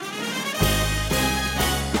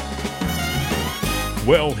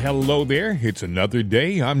Well, hello there. It's another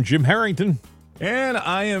day. I'm Jim Harrington. And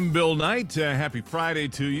I am Bill Knight. Happy Friday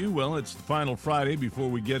to you. Well, it's the final Friday before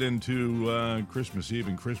we get into Christmas Eve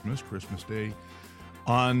and Christmas Day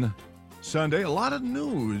on Sunday.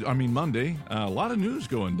 Monday. A lot of news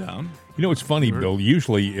going down. You know, it's funny, Bill.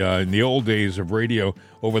 Usually in the old days of radio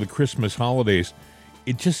over the Christmas holidays,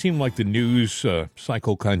 it just seemed like the news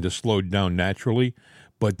cycle kind of slowed down naturally.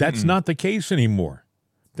 But that's not the case anymore.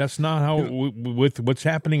 That's not how, with what's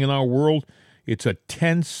happening in our world, it's a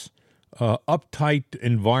tense, uptight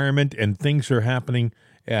environment, and things are happening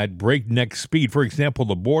at breakneck speed. For example,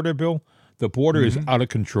 the border, Bill, the border is out of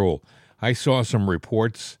control. I saw some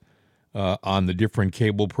reports on the different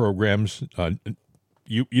cable programs.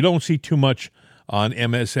 You don't see too much on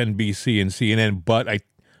MSNBC and CNN,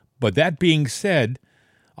 but that being said,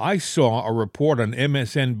 I saw a report on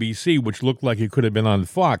MSNBC, which looked like it could have been on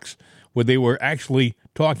Fox, where they were actually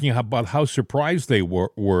talking about how surprised they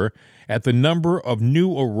were at the number of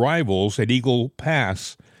new arrivals at Eagle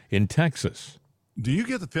Pass in Texas. Do you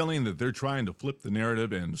get the feeling that they're trying to flip the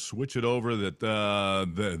narrative and switch it over, that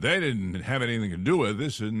they didn't have anything to do with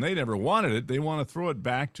this and they never wanted it? They want to throw it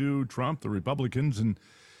back to Trump, the Republicans, and,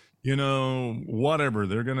 whatever.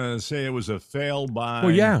 They're going to say it was a fail by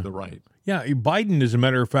the right. Yeah, Biden, as a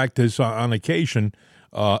matter of fact, has on occasion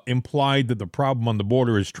implied that the problem on the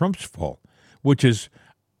border is Trump's fault, which is...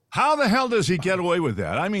 How the hell does he get away with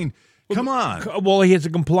that? I mean, come on. Well, he has a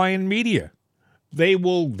compliant media. They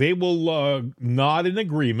will nod in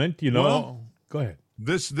agreement, Well, go ahead.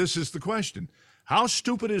 This is the question. How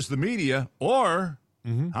stupid is the media, or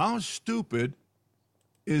how stupid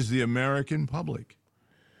is the American public?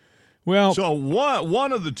 Well, so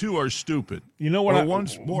one of the two are stupid. You know what?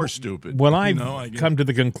 One's more stupid. What I've come to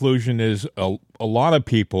the conclusion is a lot of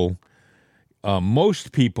people,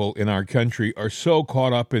 most people in our country are so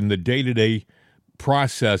caught up in the day-to-day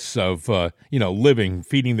process of, living,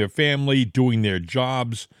 feeding their family, doing their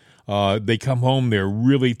jobs. They come home, they're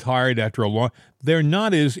really tired after a long... They're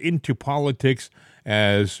not as into politics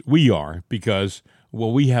as we are because,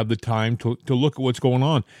 we have the time to look at what's going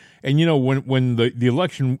on. And, when the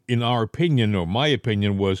election, in our opinion, or my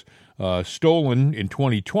opinion, was stolen in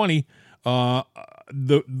 2020, what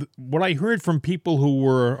I heard from people who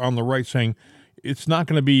were on the right saying it's not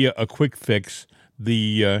going to be a quick fix.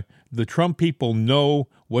 The Trump people know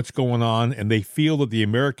what's going on, and they feel that the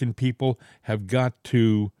American people have got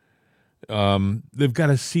to they've got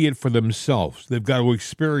to see it for themselves. They've got to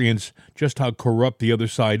experience just how corrupt the other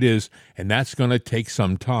side is, and that's going to take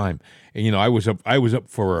some time. And I was up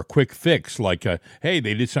for a quick fix, like hey,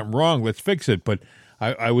 they did something wrong, let's fix it. But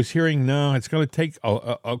I was hearing, no, it's going to take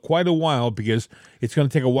quite a while, because it's going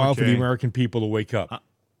to take a while for the American people to wake up.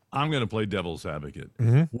 I'm going to play devil's advocate.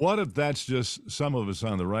 Mm-hmm. What if that's just some of us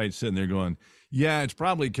on the right sitting there going, yeah, it's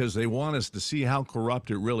probably because they want us to see how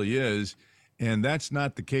corrupt it really is, and that's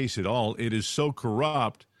not the case at all. It is so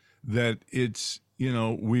corrupt that it's,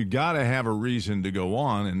 we got to have a reason to go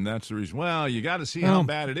on, and that's the reason. Well, you got to see how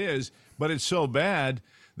bad it is, but it's so bad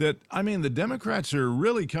that, the Democrats are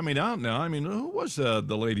really coming out now. Who was the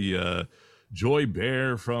lady, Joy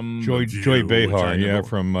Behar from... Joy Behar,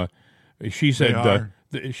 from... she said...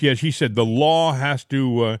 she said the law has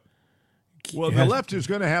to... the left is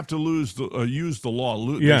going to have to use the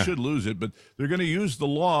law. They should lose it, but they're going to use the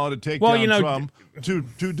law to take down Trump, to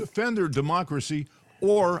defend their democracy,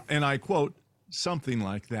 or, and I quote, something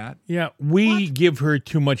like that. Yeah, we give her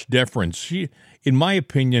too much deference. She, in my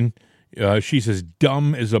opinion, she's as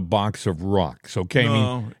dumb as a box of rocks, okay?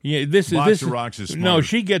 No, box of rocks is smart. No,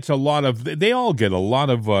 she gets a lot of... They all get a lot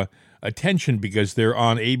of... attention because they're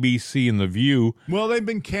on ABC and The View. Well, they've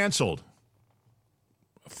been canceled.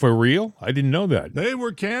 For real? I didn't know that. They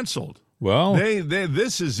were canceled. Well,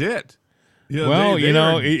 this is it. They done at the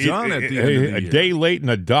end of the year. A day late and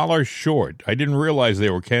 $1 short. I didn't realize they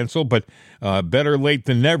were canceled, but better late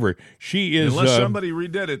than never. She is. Unless somebody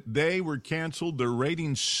redid it, they were canceled. Their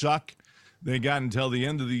ratings suck. They got until the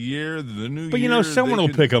end of the year, the new year. But, someone will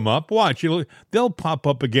pick them up. Watch. They'll pop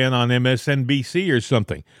up again on MSNBC or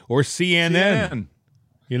something, or CNN.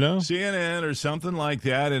 CNN or something like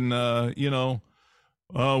that. And,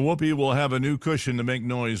 Whoopi will have a new cushion to make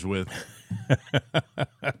noise with.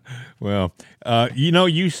 Well,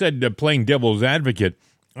 you said playing devil's advocate.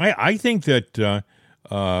 I think that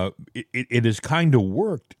it has kind of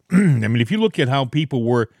worked. If you look at how people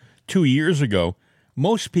were 2 years ago,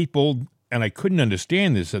 most people... And I couldn't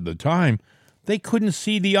understand this at the time. They couldn't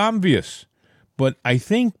see the obvious. But I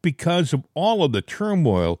think because of all of the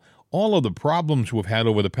turmoil, all of the problems we've had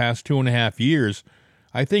over the past 2.5 years,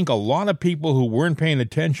 I think a lot of people who weren't paying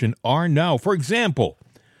attention are now. For example,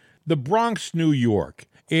 the Bronx, New York,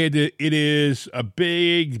 it is a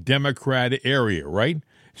big Democrat area, right?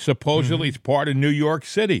 Supposedly it's part of New York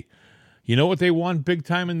City. You know what they want big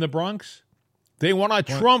time in the Bronx? They want a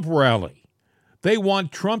Trump rally. They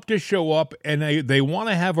want Trump to show up, and they want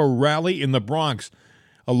to have a rally in the Bronx.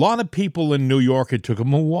 A lot of people in New York, it took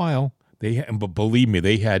them a while. But believe me,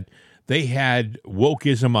 they had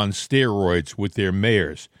wokeism on steroids with their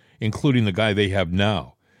mayors, including the guy they have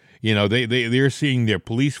now. You know, they're seeing their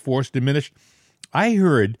police force diminish. I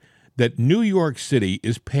heard that New York City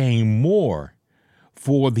is paying more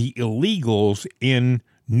for the illegals in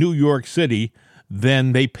New York City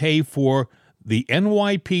than they pay for the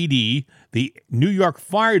NYPD, the New York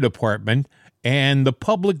Fire Department, and the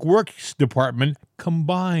Public Works Department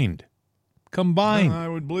combined. I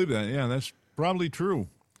would believe that. Yeah, that's probably true.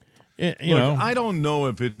 I don't know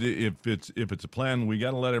if it's a plan. We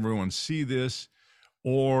got to let everyone see this,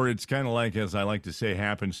 or it's kind of like, as I like to say,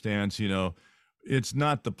 happenstance. You know, it's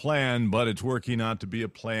not the plan, but it's working out to be a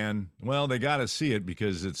plan. Well, they got to see it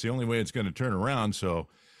because it's the only way it's going to turn around. So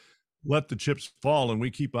let the chips fall, and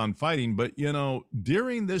we keep on fighting. But you know,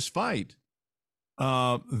 during this fight,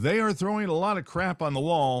 they are throwing a lot of crap on the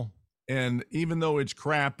wall. And even though it's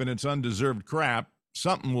crap and it's undeserved crap,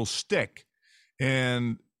 something will stick.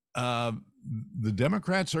 And the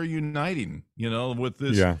Democrats are uniting, you know, with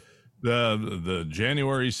this, the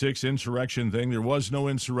January 6th insurrection thing. There was no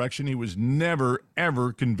insurrection. He was never,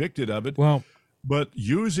 ever convicted of it. Well, but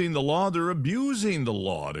using the law, they're abusing the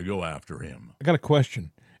law to go after him. I got a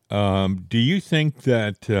question. Do you think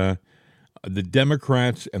that the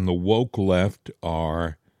Democrats and the woke left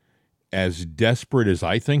are as desperate as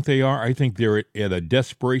I think they are? I think they're at a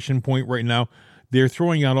desperation point right now. They're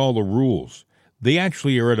throwing out all the rules. They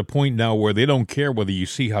actually are at a point now where they don't care whether you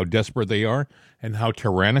see how desperate they are and how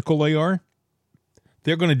tyrannical they are.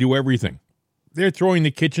 They're going to do everything. They're throwing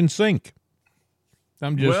the kitchen sink.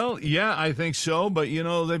 Well, yeah, I think so. But, you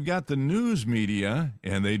know, they've got the news media,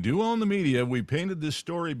 and they do own the media. We painted this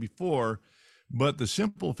story before. But the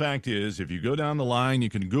simple fact is, if you go down the line, you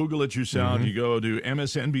can Google it yourself. You go to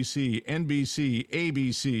MSNBC, NBC,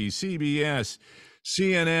 ABC, CBS,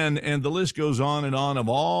 CNN, and the list goes on and on of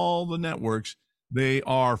all the networks. They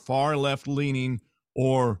are far left-leaning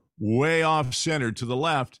or way off-center to the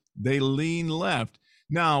left. They lean left.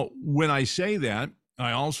 Now, when I say that,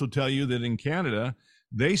 I also tell you that in Canada,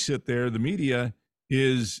 they sit there. The media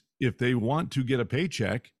is, if they want to get a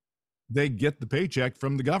paycheck, they get the paycheck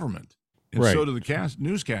from the government. And so do the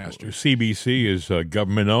newscasters. CBC is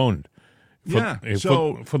government-owned.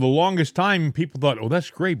 For the longest time, people thought, oh, that's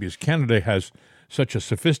great because Canada has such a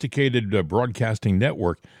sophisticated broadcasting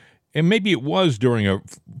network. And maybe it was during a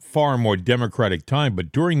far more democratic time,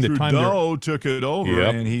 but during the time Trudeau took it over,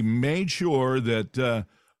 and he made sure that,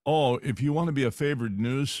 if you want to be a favored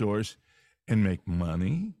news source and make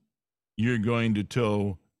money, you're going to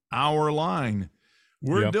toe our line.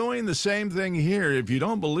 We're doing the same thing here. If you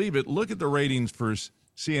don't believe it, look at the ratings for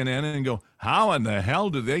CNN and go, how in the hell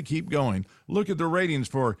do they keep going? Look at the ratings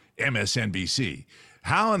for MSNBC.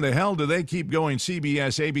 How in the hell do they keep going?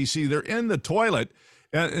 CBS, ABC, they're in the toilet,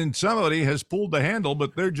 and somebody has pulled the handle,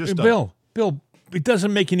 but they're just... Bill, it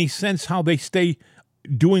doesn't make any sense how they stay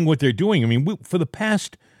doing what they're doing. I mean, for the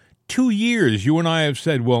past 2 years, you and I have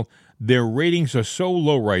said, well, their ratings are so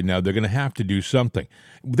low right now, they're going to have to do something.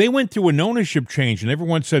 They went through an ownership change, and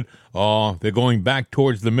everyone said, oh, they're going back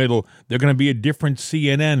towards the middle. They're going to be a different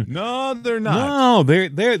CNN. No, they're not. No,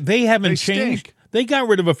 they haven't changed. Stink. They got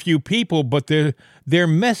rid of a few people, but their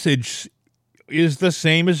message is the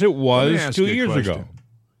same as it was 2 years ago.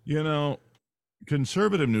 You know,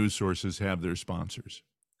 conservative news sources have their sponsors.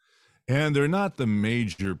 And they're not the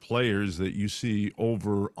major players that you see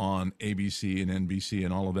over on ABC and NBC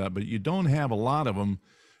and all of that, but you don't have a lot of them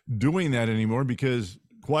doing that anymore because,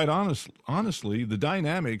 quite honestly, the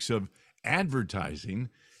dynamics of advertising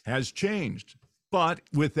has changed. But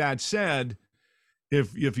with that said,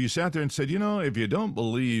 if you sat there and said, you know, if you don't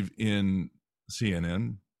believe in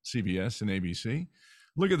CNN, CBS, and ABC,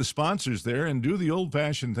 look at the sponsors there and do the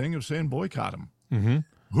old-fashioned thing of saying boycott them. Mm-hmm.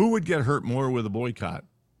 Who would get hurt more with a boycott?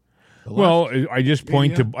 Well, I just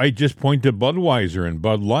point to Budweiser and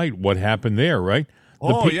Bud Light. What happened there, right?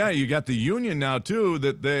 You got the union now too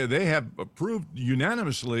that they have approved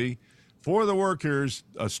unanimously for the workers,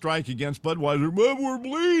 a strike against Budweiser, but we're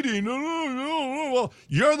bleeding. Well,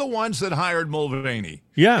 you're the ones that hired Mulvaney.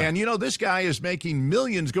 Yeah. And, this guy is making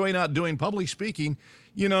millions going out doing public speaking.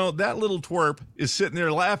 That little twerp is sitting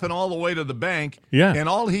there laughing all the way to the bank. Yeah. And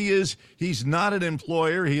all he's not an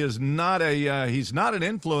employer. He is not he's not an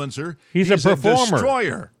influencer. He's a performer.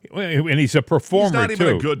 Destroyer. And he's a performer, He's not even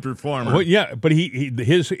too. a good performer. Well, yeah, but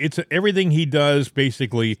it's everything he does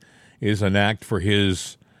basically is an act for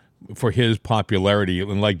his popularity,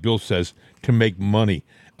 and like Bill says, to make money.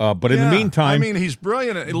 But in the meantime, he's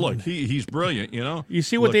brilliant. Look, he's brilliant. You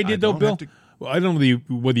see what they did, though, Bill? Well, I don't know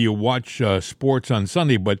whether you watch sports on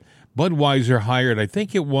Sunday, but Budweiser hired, I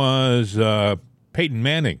think it was Peyton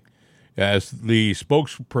Manning, as the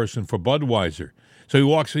spokesperson for Budweiser. So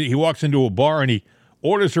he walks into a bar and he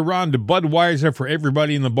orders a round of Budweiser for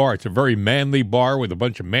everybody in the bar. It's a very manly bar with a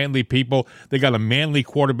bunch of manly people. They got a manly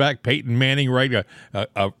quarterback, Peyton Manning, right?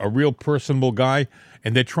 A real personable guy.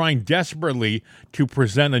 And they're trying desperately to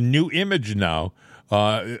present a new image now,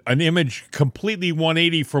 an image completely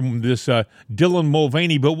 180 from this Dylan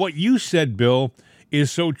Mulvaney. But what you said, Bill, is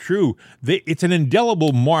so true. It's an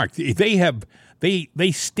indelible mark.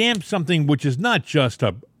 They stamp something which is not just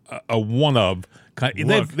a one of.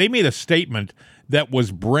 They made a statement that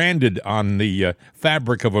was branded on the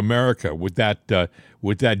fabric of America with that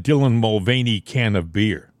Dylan Mulvaney can of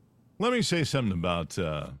beer. Let me say something about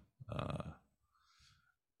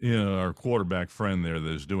our quarterback friend there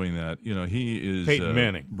that's doing that. He is Peyton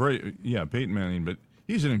Manning. Peyton Manning, but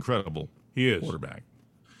he's an incredible quarterback.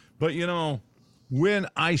 But when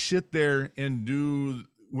I sit there and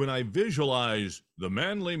when I visualize the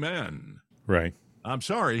manly man, right? I'm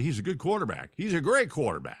sorry, he's a good quarterback. He's a great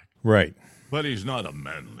quarterback, right? But he's not a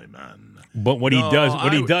manly man. But what he does, I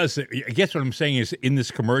guess what I'm saying is, in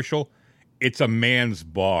this commercial, it's a man's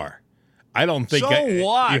bar. I don't think.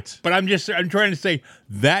 What? But I'm trying to say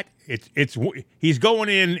that he's going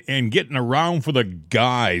in and getting around for the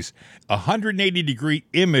guys. 180-degree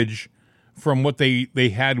image from what they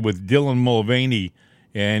had with Dylan Mulvaney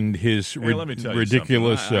and his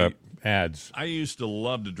ridiculous ads. I used to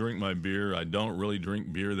love to drink my beer. I don't really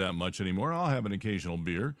drink beer that much anymore. I'll have an occasional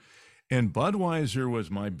beer. And Budweiser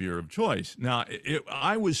was my beer of choice. Now,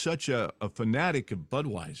 I was such a fanatic of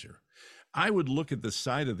Budweiser. I would look at the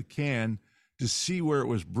side of the can to see where it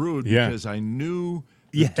was brewed because I knew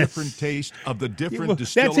the different taste of the different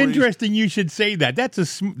distilleries. That's interesting. You should say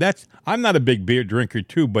that. I'm not a big beer drinker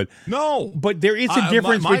too, but there is a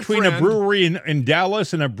difference between a brewery in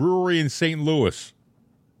Dallas and a brewery in St. Louis.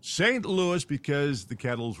 St. Louis, because the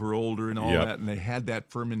kettles were older and all that, and they had that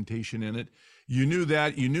fermentation in it. You knew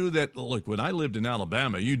that. Look, when I lived in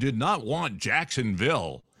Alabama, you did not want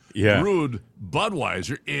Jacksonville brewed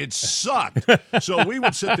Budweiser. It sucked. So we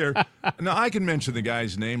would sit there. Now, I can mention the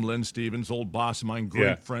guy's name, Lynn Stevens, old boss of mine,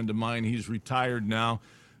 great friend of mine. He's retired now,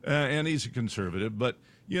 and he's a conservative. But,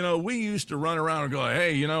 we used to run around and go,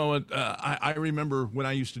 hey, I remember when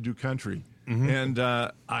I used to do country. Mm-hmm.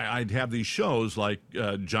 And I'd have these shows like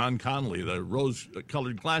John Connolly, the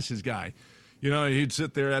rose-colored glasses guy. He'd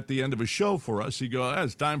sit there at the end of a show for us. He'd go,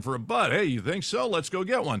 it's time for a Bud. Hey, you think so? Let's go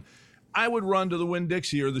get one. I would run to the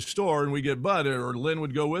Winn-Dixie or the store, and we get Bud, or Lynn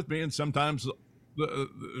would go with me, and sometimes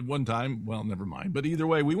one time, well, never mind. But either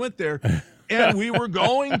way, we went there, and we were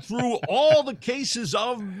going through all the cases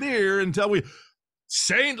of beer until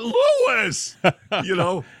St. Louis,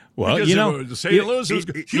 Well, St. Louis was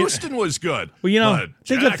good. Houston was good. Well,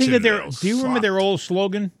 think of do you remember their old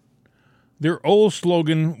slogan? Their old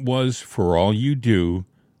slogan was, "For all you do,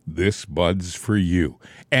 this Bud's for you."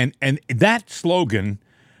 And that slogan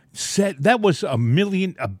said that was a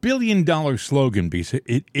 $1 billion slogan piece.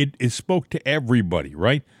 It spoke to everybody,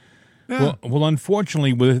 right? Yeah. Well,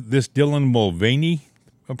 unfortunately, with this Dylan Mulvaney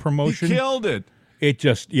promotion, he killed it. It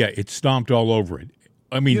just it stomped all over it.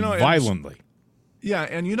 I mean, violently. Yeah,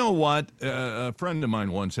 and you know what? A friend of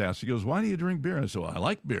mine once asked. He goes, "Why do you drink beer?" I said, "Well, I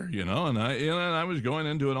like beer, And I was going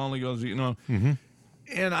into it. All he goes, mm-hmm.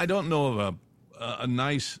 And I don't know of a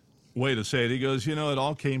nice way to say it. He goes, it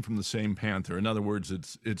all came from the same Panther. In other words,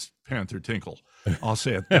 it's Panther Tinkle. I'll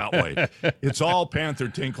say it that way. It's all Panther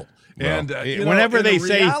Tinkle. Well, and whenever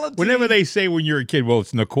they say when you're a kid, well,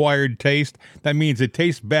 it's an acquired taste. That means it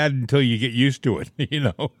tastes bad until you get used to it.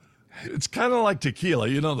 It's kind of like tequila.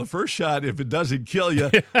 The first shot, if it doesn't kill you,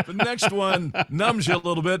 the next one numbs you a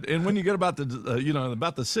little bit. And when you get about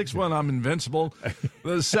the sixth one, I'm invincible.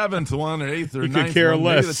 The seventh one or eighth or ninth one,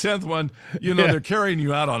 maybe the 10th one, they're carrying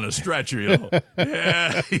you out on a stretcher.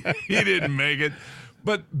 Yeah, he didn't make it.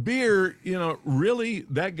 But beer, really,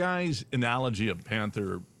 that guy's analogy of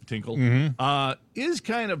Panther Tinkle is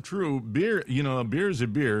kind of true. Beer, beer is a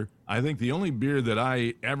beer. I think the only beer that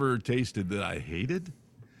I ever tasted that I hated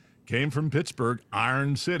came from Pittsburgh,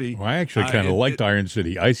 Iron City. Well, I actually kind of liked Iron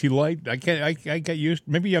City. Icy Light. I got used.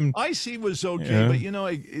 Maybe I'm. Icy was okay, but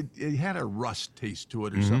it had a rust taste to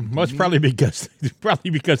it or something. Well, it's probably because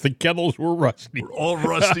the kettles were rusty. All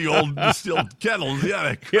rusty old distilled kettles. Yeah,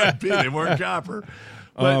 they could be. They weren't copper.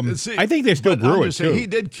 But, see, I think they still brew it too. He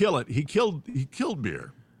did kill it. He killed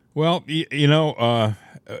beer. Well,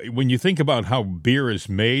 when you think about how beer is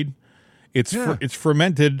made, it's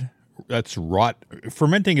fermented. That's rot.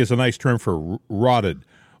 Fermenting is a nice term for rotted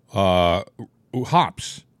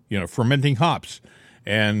hops. Fermenting hops,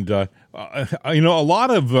 and a lot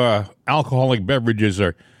of alcoholic beverages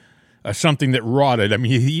are something that rotted. I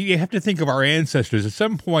mean, you have to think of our ancestors. At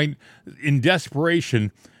some point, in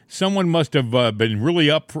desperation, someone must have been really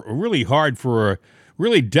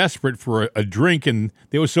desperate for a drink, and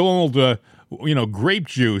there was some old, grape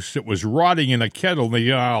juice that was rotting in a kettle. And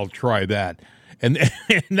they, I'll try that. And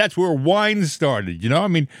that's where wine started, I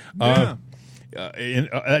mean, but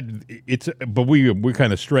we're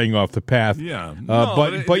kind of straying off the path. Yeah,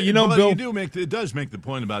 but Bill, it does make the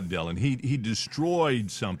point about Dylan. He destroyed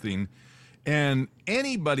something, and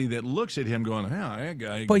anybody that looks at him going, that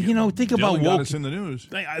guy. But think about woke. Got us in the news.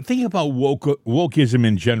 Think about wokeism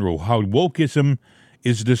in general. How wokeism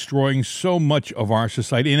is destroying so much of our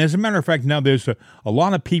society, and as a matter of fact, now there's a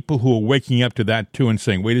lot of people who are waking up to that too and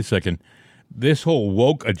saying, "Wait a second. This whole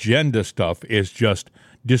woke agenda stuff is just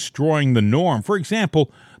destroying the norm." For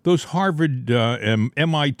example, those Harvard,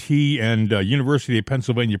 MIT, and University of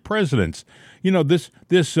Pennsylvania presidents. This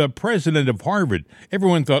president of Harvard,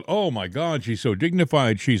 everyone thought, oh, my God, she's so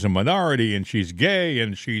dignified. She's a minority, and she's gay,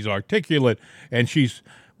 and she's articulate, and she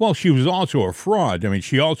was also a fraud. I mean,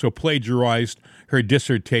 she also plagiarized her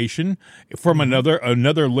dissertation from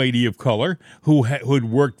another lady of color who had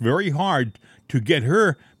worked very hard to get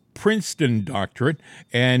her Princeton doctorate,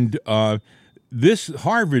 and this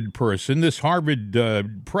Harvard president,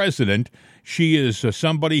 she is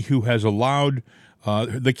somebody who has allowed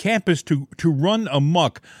the campus to run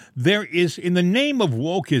amok. There is, in the name of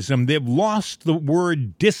wokeism, they've lost the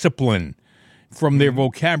word discipline from their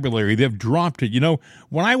vocabulary. They've dropped it.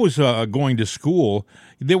 When I was going to school,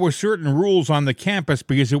 there were certain rules on the campus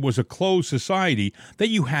because it was a closed society that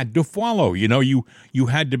you had to follow. You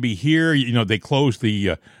had to be here. They closed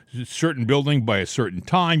the certain building by a certain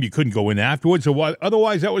time. You couldn't go in afterwards.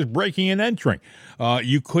 Otherwise, that was breaking and entering.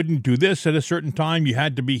 You couldn't do this at a certain time. You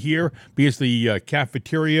had to be here because the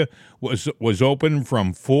cafeteria was open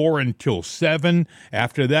from 4 until 7.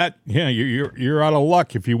 After that, you're out of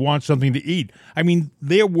luck if you want something to eat. I mean,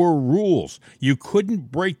 there were rules. You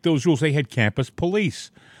couldn't break those rules. They had campus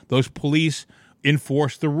police. Those police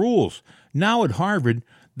enforced the rules. Now at Harvard,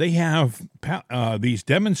 they have these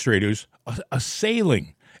demonstrators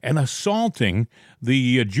assailing and assaulting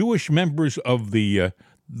the Jewish members of the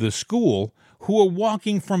school who are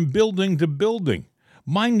walking from building to building,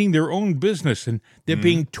 minding their own business, and they're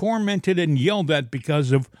being tormented and yelled at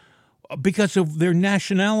because of their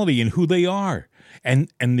nationality and who they are. And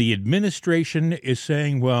the administration is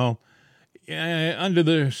saying, well, under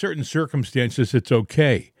the certain circumstances, it's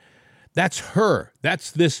okay. That's her.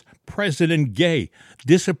 That's this President Gay.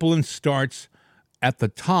 Discipline starts at the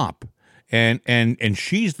top. And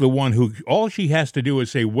she's the one who, all she has to do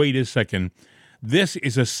is say, wait a second, this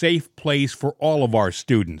is a safe place for all of our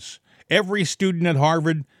students. Every student at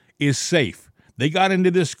Harvard is safe. They got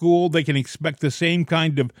into this school, they can expect the same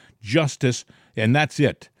kind of justice, and that's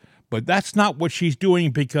it. But that's not what she's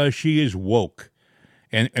doing because she is woke.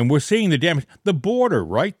 And we're seeing the damage. The border,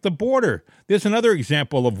 right? The border. There's another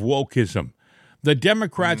example of wokeism. The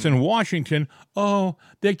Democrats in Washington,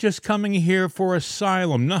 they're just coming here for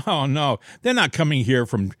asylum. No, they're not coming here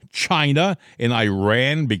from China and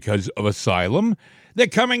Iran because of asylum. They're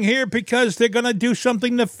coming here because they're going to do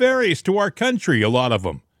something nefarious to our country, a lot of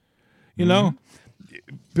them.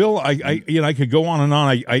 Bill, I could go on and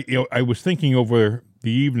on. I was thinking over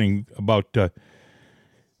the evening about, they're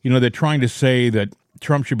trying to say that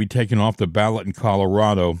Trump should be taken off the ballot in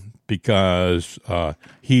Colorado because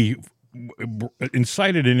he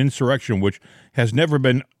incited an insurrection which has never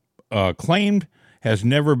been claimed, has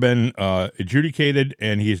never been adjudicated,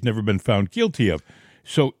 and he has never been found guilty of.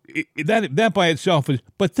 So that by itself is.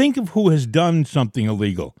 But think of who has done something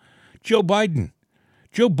illegal. Joe Biden.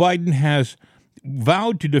 Joe Biden has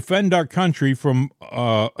vowed to defend our country from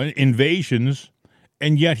invasions,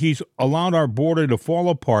 and yet he's allowed our border to fall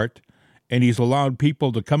apart, and he's allowed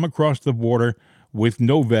people to come across the border with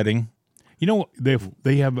no vetting.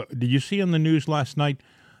 They have. Did you see on the news last night?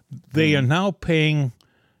 They are now paying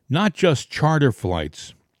not just charter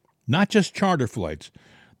flights.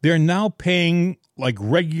 they're now paying like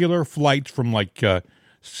regular flights from like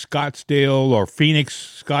Scottsdale or Phoenix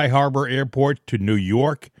Sky Harbor Airport to New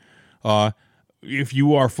York. If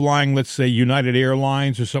you are flying, let's say, United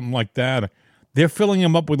Airlines or something like that, they're filling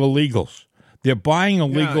them up with illegals. They're buying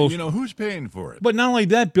illegals. Yeah, who's paying for it? But not only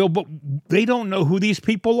that, Bill, but they don't know who these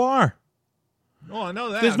people are. Oh, I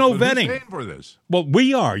know that. There's no but vetting. Who's paying for this? Well,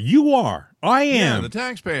 we are. You are. I am. Yeah, the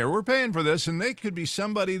taxpayer. We're paying for this, and they could be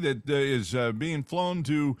somebody that is being flown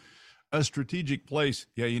to a strategic place.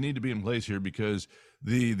 Yeah, you need to be in place here because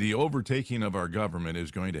the overtaking of our government is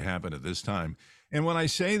going to happen at this time. And when I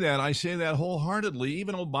say that wholeheartedly.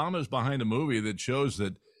 Even Obama's behind a movie that shows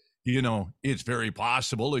that, it's very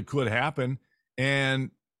possible it could happen.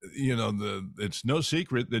 And, it's no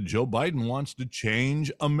secret that Joe Biden wants to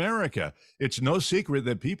change America. It's no secret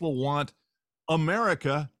that people want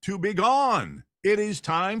America to be gone. It is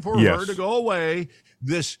time for her to go away.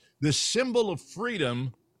 This symbol of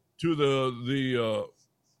freedom to the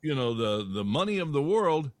money of the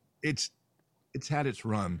world. It's had its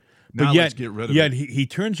run. Now but yet, let's get rid of yet it. he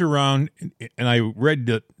turns around, and I read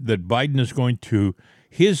that Biden is going to,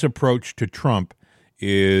 his approach to Trump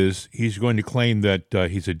is he's going to claim that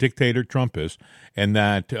he's a dictator, Trump is, and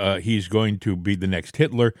that he's going to be the next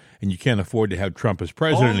Hitler, and you can't afford to have Trump as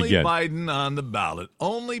president again. Only Biden on the ballot.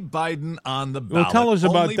 Only Biden on the ballot. Well, tell us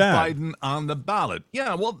about Only that. Biden on the ballot.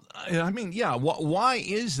 Yeah, well, why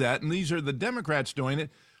is that? And these are the Democrats doing it.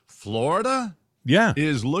 Florida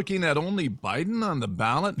is looking at only Biden on the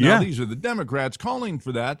ballot. Now, these are the Democrats calling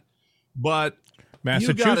for that, but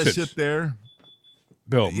you got to sit there.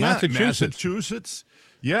 Bill, Massachusetts.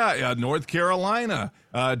 Yeah, North Carolina,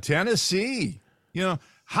 Tennessee.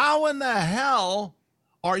 How in the hell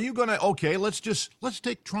are you going to? Okay, let's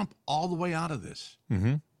take Trump all the way out of this.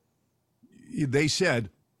 Mm-hmm. They said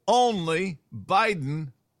only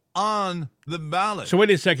Biden on the ballot. So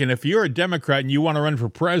wait a second. If you're a Democrat and you want to run for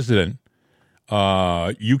president,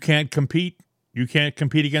 you can't compete. You can't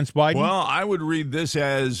compete against Biden. Well, I would read this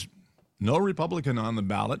as no Republican on the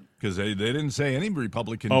ballot because they didn't say any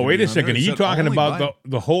Republican. Oh, wait a second. Are you talking about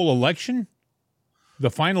the whole election?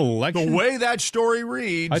 The final election? The way that story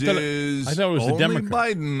reads I thought it was only the Democrat.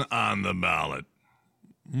 Biden on the ballot.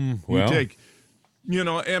 Well,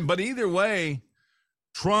 But either way,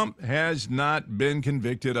 Trump has not been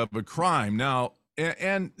convicted of a crime. Now,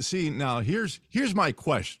 here's my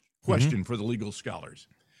question for the legal scholars.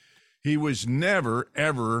 He was never,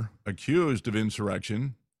 ever accused of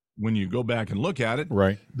insurrection. When you go back and look at it,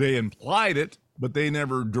 right? They implied it, but they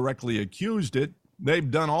never directly accused it.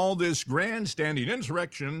 They've done all this grandstanding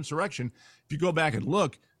insurrection. If you go back and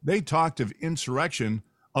look, they talked of insurrection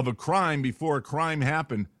of a crime before a crime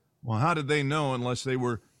happened. Well, how did they know unless they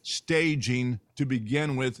were staging to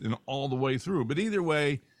begin with and all the way through? But either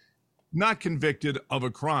way, not convicted of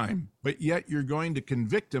a crime, but yet you're going to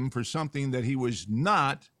convict him for something that he was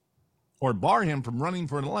not, or bar him from running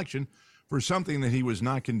for an election for something that he was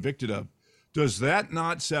not convicted of. Does that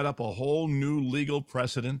not set up a whole new legal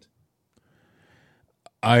precedent?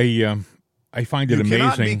 I find it amazing. You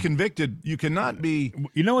cannot be convicted. You cannot be.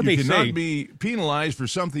 You know what they say? You cannot be penalized for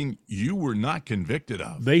something you were not convicted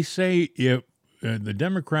of. They say if the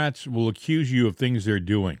Democrats will accuse you of things they're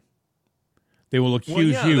doing. They will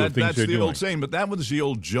accuse you of things they're doing. That's the old saying, but that was the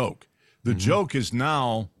old joke. The joke is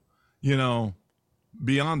now,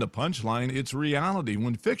 beyond a punchline. It's reality.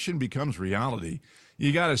 When fiction becomes reality,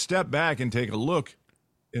 you got to step back and take a look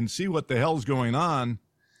and see what the hell's going on.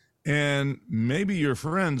 And maybe your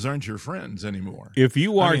friends aren't your friends anymore. If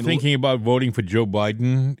you are thinking about voting for Joe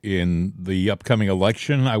Biden in the upcoming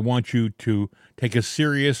election, I want you to take a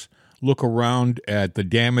serious look around at the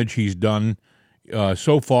damage he's done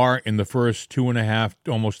so far in the first 2.5,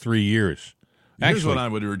 almost 3 years. Here's what I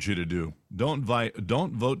would urge you to do. Don't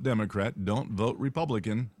vote Democrat. Don't vote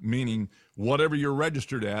Republican, meaning whatever you're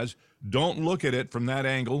registered as. Don't look at it from that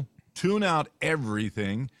angle. Tune out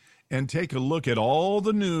everything and take a look at all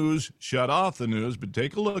the news. Shut off the news, but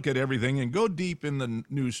take a look at everything and go deep in the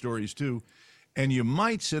news stories too. And you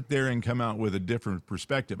might sit there and come out with a different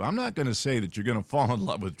perspective. I'm not going to say that you're going to fall in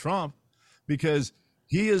love with Trump because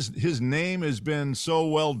his name has been so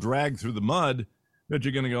well dragged through the mud that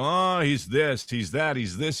you're going to go, oh, he's this, he's that,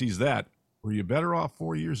 he's this, he's that. Were you better off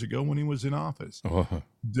 4 years ago when he was in office?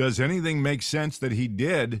 Does anything make sense that he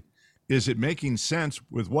did? Is it making sense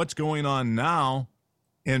with what's going on now?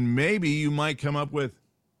 And maybe you might come up with,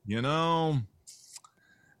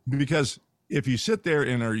 because if you sit there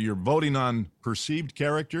and you're voting on perceived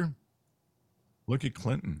character, look at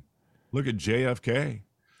Clinton, look at JFK,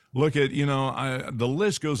 look at, the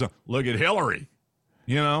list goes on. Look at Hillary,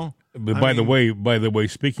 But by the way,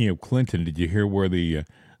 speaking of Clinton, did you hear where the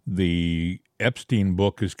the Epstein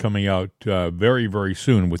book is coming out very, very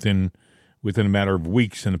soon, within a matter of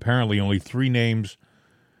weeks, and apparently only 3 names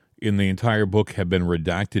in the entire book have been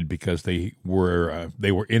redacted because they were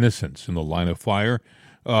innocents in the line of fire.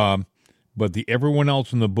 But everyone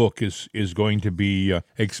else in the book is going to be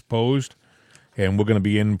exposed, and we're going to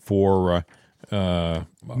be in for. Now,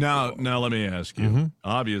 let me ask you. Mm-hmm.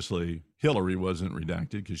 Obviously, Hillary wasn't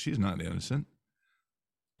redacted because she's not innocent.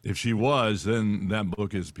 If she was, then that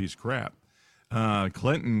book is a piece of crap.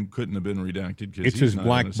 Clinton couldn't have been redacted because it's his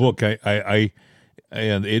black innocent. book.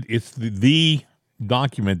 It's the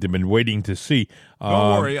document they've been waiting to see.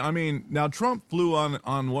 Don't worry. I mean, now Trump flew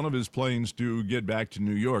on one of his planes to get back to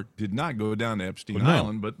New York. Did not go down to Epstein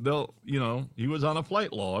Island, but he was on a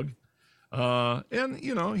flight log, and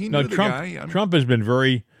he knew the guy. Trump has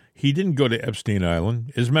been he didn't go to Epstein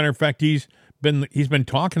Island. As a matter of fact, he's been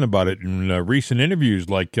talking about it in recent interviews.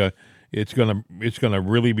 Like it's gonna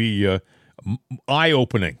really be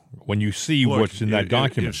eye-opening when you see what's in that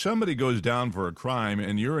document. If somebody goes down for a crime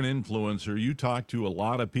and you're an influencer, you talk to a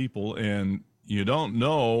lot of people and you don't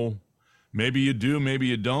know, maybe you do, maybe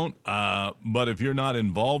you don't, but if you're not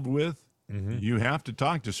involved with, you have to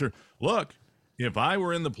talk to sir. Look, if I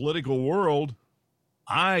were in the political world,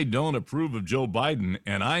 I don't approve of Joe Biden,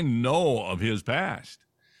 and I know of his past,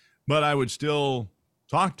 but I would still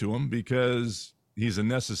talk to him because he's a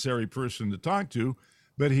necessary person to talk to.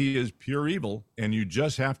 But he is pure evil, and you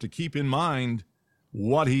just have to keep in mind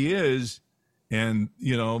what he is. And,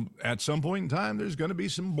 at some point in time, there's going to be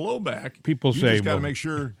some blowback. People you say, just got to make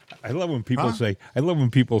sure. I love when people say,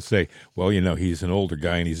 well, he's an older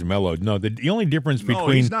guy and he's mellowed. No, the only difference between. No,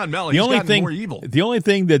 he's not mellowed. He's gotten more evil. The only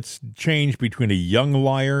thing that's changed between a young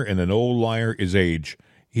liar and an old liar is age.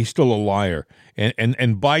 He's still a liar.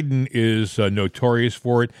 And Biden is notorious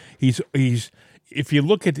for it. He's if you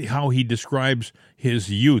look at how he describes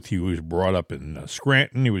his youth, he was brought up in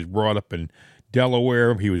Scranton, he was brought up in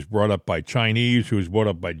Delaware, he was brought up by Chinese, he was brought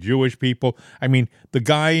up by Jewish people. I mean, the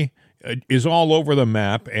guy is all over the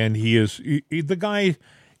map, and the guy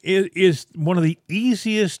is one of the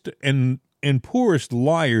easiest and poorest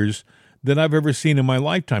liars that I've ever seen in my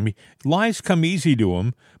lifetime. Lies come easy to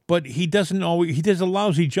him, but he does a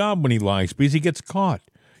lousy job when he lies because he gets caught.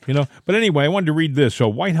 But anyway, I wanted to read this. So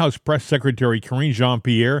White House Press Secretary Karine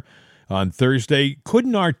Jean-Pierre on Thursday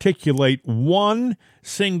couldn't articulate one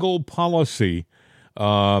single policy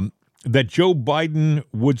that Joe Biden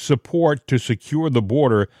would support to secure the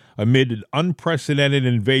border amid an unprecedented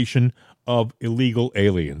invasion of illegal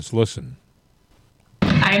aliens. Listen.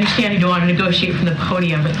 I understand you don't want to negotiate from the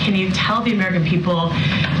podium, but can you tell the American people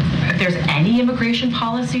if there's any immigration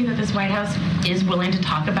policy that this White House is willing to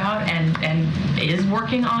talk about and is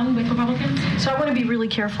working on with Republicans? So I want to be really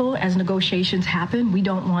careful as negotiations happen. We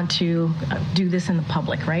don't want to do this in the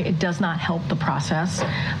public, right? It does not help the process.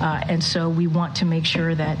 And so we want to make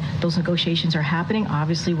sure that those negotiations are happening.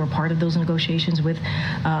 Obviously, we're part of those negotiations with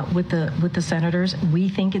the senators. We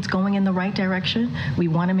think it's going in the right direction. We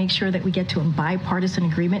want to make sure that we get to a bipartisan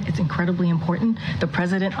agreement. It's incredibly important. The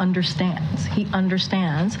president understands. He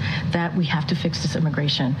understands that we have to fix this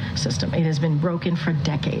immigration system. It has been broken for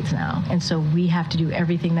decades now. And so we have to do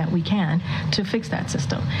everything that we can to fix that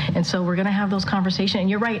system. And so we're going to have those conversations. And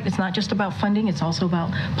you're right, it's not just about funding, it's also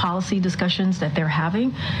about policy discussions that they're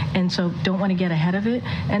having. And so don't want to get ahead of it.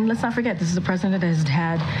 And let's not forget, this is a president that has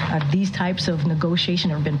had these types of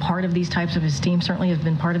negotiation, or been part of these types of, his team certainly has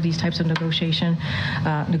been part of these types of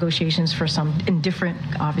negotiations for some in different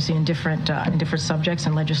subjects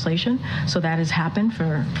and legislation. So that has happened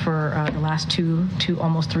for the last two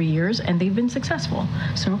almost 3 years, and they've been successful.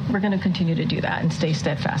 So we're going to continue to do that and stay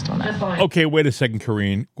steadfast on that. Okay, wait a second,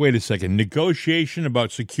 Karine. Wait a second. Negotiation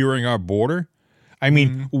about securing our border? I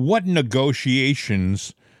mean, what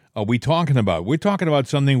negotiations are we talking about? We're talking about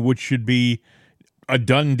something which should be a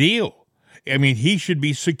done deal. I mean, he should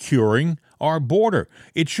be securing our border.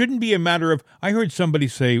 It shouldn't be a matter of, I heard somebody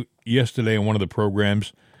say yesterday on one of the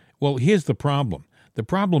programs, well, here's the problem. The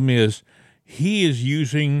problem is he is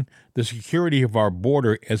using the security of our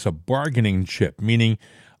border as a bargaining chip, meaning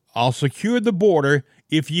I'll secure the border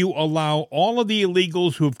if you allow all of the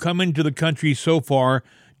illegals who have come into the country so far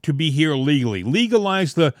to be here legally.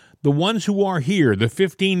 Legalize the ones who are here, the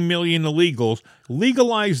 15 million illegals,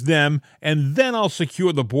 legalize them, and then I'll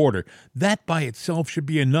secure the border. That by itself should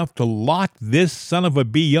be enough to lock this son of a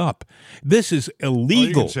bee up. This is illegal. Well,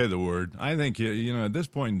 you can say the word. I think, at this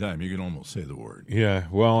point in time, you can almost say the word. Yeah,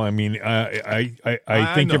 well, I mean, I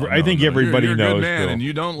think everybody you're knows. You're a good man, Bill. and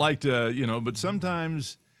you don't like to, but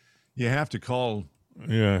sometimes you have to call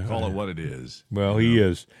Yeah. Call it what it is. Well, he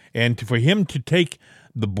is. And for him to take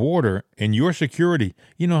the border and your security,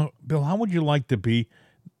 Bill, how would you like to be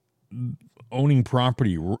owning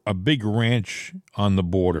property, a big ranch on the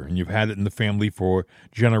border, and you've had it in the family for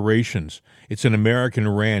generations? It's an American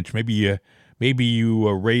ranch. Maybe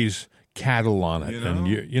you raise cattle on it, and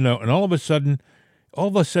and all of a sudden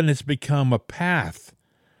it's become a path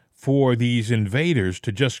for these invaders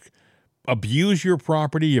to just abuse your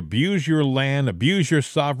property, abuse your land, abuse your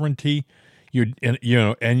sovereignty. You're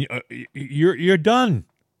done.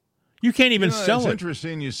 You can't even sell it. It's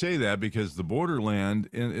interesting you say that, because the borderland,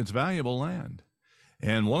 it's valuable land.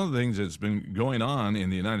 And one of the things that's been going on in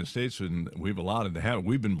the United States, and we've allowed it to happen,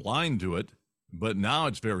 we've been blind to it, but now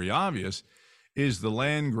it's very obvious, is the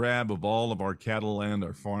land grab of all of our cattle land,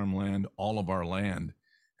 our farmland, all of our land.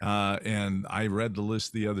 And I read the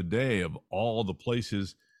list the other day of all the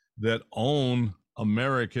places that own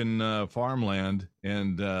American farmland,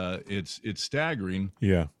 and it's staggering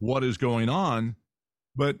what is going on.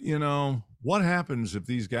 But, what happens if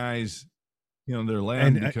these guys, their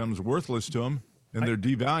land becomes worthless to them and they're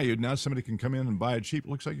devalued? Now somebody can come in and buy it cheap.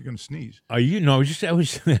 It looks like you're going to sneeze. No,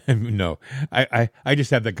 I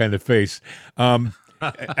just have that kind of face.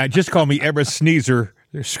 I just call me Ever Sneezer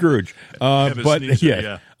Scrooge. But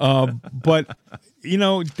Sneezer, but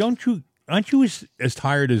aren't you as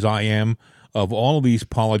tired as I am of all of these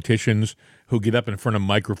politicians who get up in front of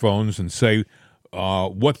microphones and say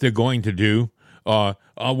what they're going to do?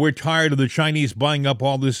 We're tired of the Chinese buying up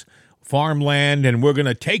all this farmland, and we're going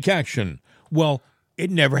to take action. Well,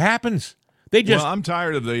 it never happens. I'm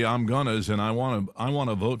tired of the I'm gonnas, and I want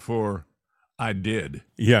to vote for I did.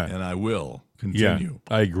 Yeah, and I will continue.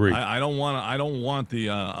 Yeah, I agree. I don't want the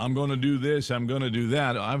I'm going to do this, I'm going to do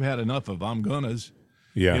that. I've had enough of I'm gonnas.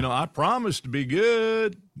 Yeah, I promised to be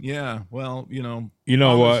good. Yeah, well,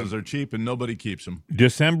 promises are cheap and nobody keeps them.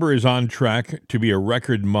 December is on track to be a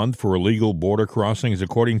record month for illegal border crossings,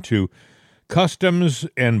 according to Customs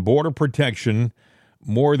and Border Protection.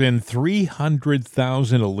 More than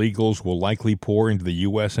 300,000 illegals will likely pour into the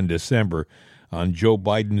U.S. in December on Joe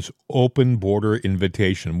Biden's open border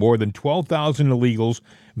invitation. More than 12,000 illegals,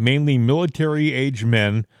 mainly military-age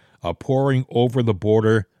men, are pouring over the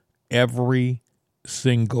border every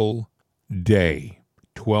single day.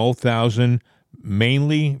 12,000,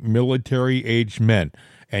 mainly military-aged men.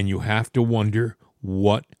 And you have to wonder,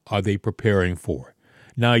 what are they preparing for?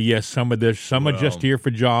 Now, yes, some are just here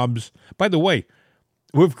for jobs. By the way,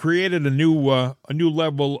 we've created a new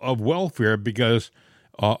level of welfare, because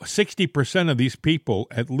 60% of these people,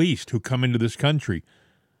 at least, who come into this country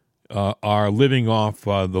are living off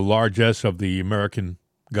the largesse of the American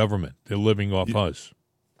government. They're living off us.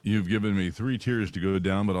 You've given me 3 tiers to go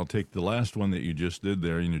down, but I'll take the last one that you just did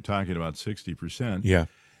there, and you're talking about 60%. Yeah.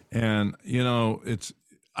 And,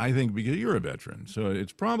 I think because you're a veteran, so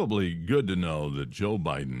it's probably good to know that Joe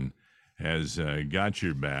Biden has got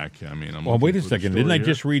your back. I mean, wait a second. Didn't I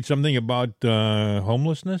just read something about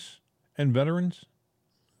homelessness and veterans?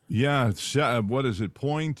 Yeah. What is it?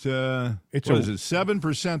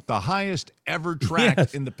 7%, the highest ever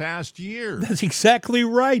tracked in the past year. That's exactly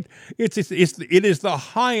right. It is the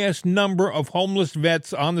highest number of homeless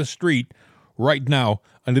vets on the street right now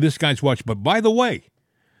under this guy's watch. But by the way,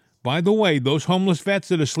 those homeless vets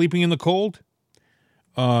that are sleeping in the cold,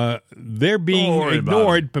 they're being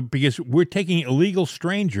ignored, but because we're taking illegal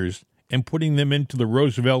strangers and putting them into the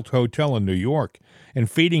Roosevelt Hotel in New York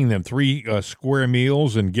and feeding them 3 square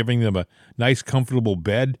meals and giving them a nice, comfortable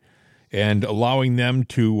bed and allowing them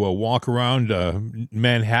to walk around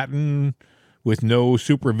Manhattan with no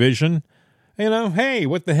supervision. Hey,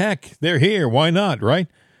 what the heck? They're here. Why not, right?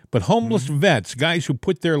 But homeless vets, guys who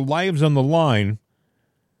put their lives on the line,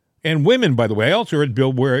 and women, by the way, I also read,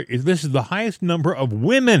 Bill, where this is the highest number of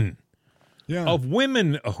women,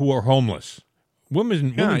 who are homeless.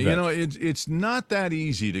 Women vets. It's not that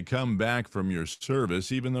easy to come back from your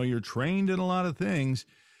service, even though you're trained in a lot of things.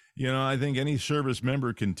 I think any service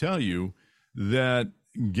member can tell you that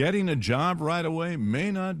getting a job right away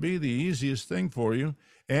may not be the easiest thing for you.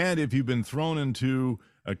 And if you've been thrown into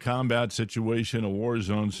a combat situation, a war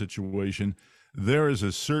zone situation, there is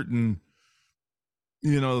a certain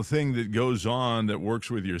thing that goes on that works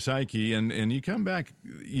with your psyche, and you come back,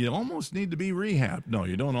 you almost need to be rehabbed. No,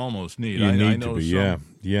 you don't almost need. I know to be, some.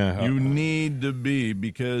 Yeah. You need to be,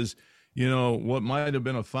 because, what might have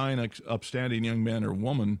been a fine, upstanding young man or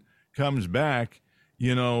woman comes back,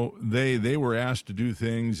 they were asked to do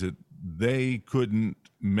things that they couldn't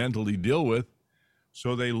mentally deal with,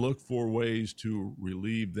 so they look for ways to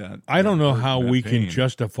relieve that. I don't know how we pain. can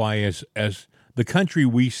justify as the country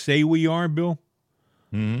we say we are, Bill.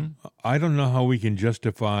 I don't know how we can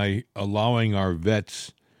justify allowing our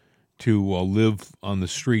vets to live on the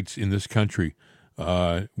streets in this country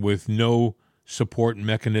with no support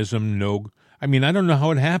mechanism, I don't know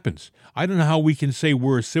how it happens. I don't know how we can say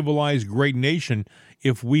we're a civilized, great nation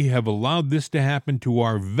if we have allowed this to happen to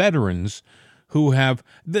our veterans who have...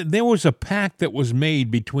 There was a pact that was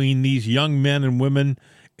made between these young men and women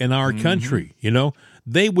in our country,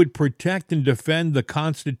 They would protect and defend the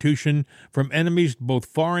Constitution from enemies, both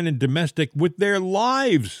foreign and domestic, with their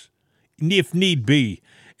lives, if need be.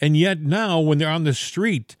 And yet now, when they're on the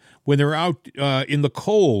street, when they're out in the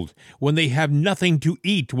cold, when they have nothing to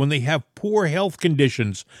eat, when they have poor health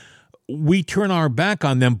conditions, we turn our back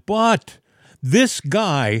on them. But this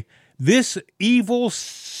guy, this evil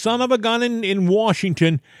son of a gun in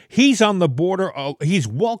Washington, he's on the border. He's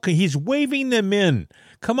waving them in.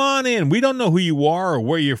 Come on in. We don't know who you are or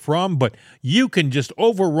where you're from, but you can just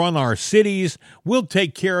overrun our cities. We'll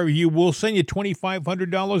take care of you. We'll send you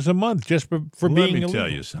 $2,500 a month just for being illegal. Let me tell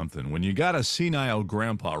you something. When you got a senile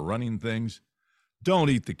grandpa running things,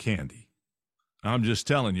 don't eat the candy. I'm just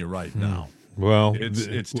telling you right now. Well,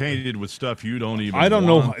 it's tainted with stuff you don't even I don't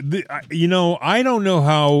want. know. I don't know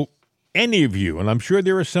how any of you, and I'm sure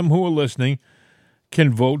there are some who are listening,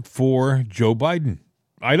 can vote for Joe Biden.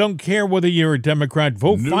 I don't care whether you're a Democrat.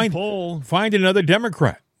 Find another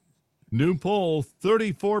Democrat. New poll,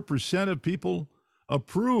 34% of people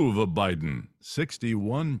approve of Biden.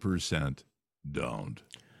 61% don't.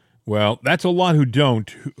 Well, that's a lot who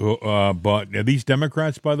don't. But are these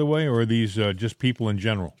Democrats, by the way, or are these just people in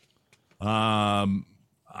general? I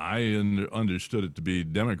understood it to be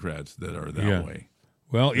Democrats that are that way.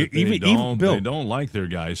 Well, even Bill, they don't like their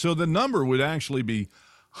guy. So the number would actually be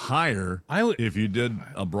higher if you did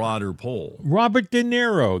a broader poll. Robert De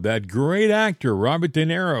Niro, that great actor, Robert De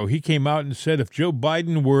Niro, he came out and said if Joe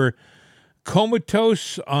Biden were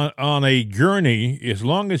comatose on a gurney, as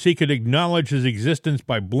long as he could acknowledge his existence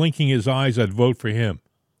by blinking his eyes, I'd vote for him.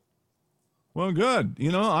 Well, good.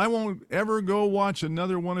 I won't ever go watch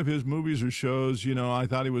another one of his movies or shows. I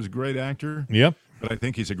thought he was a great actor. Yep. But I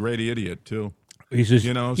think he's a great idiot, too. He says,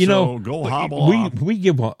 so go hobble off. We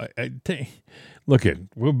give... Look,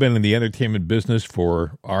 we've been in the entertainment business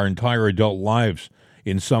for our entire adult lives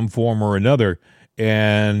in some form or another,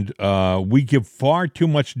 and we give far too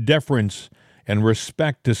much deference and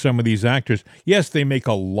respect to some of these actors. Yes, they make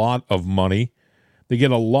a lot of money. They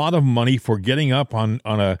get a lot of money for getting up on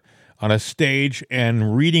a stage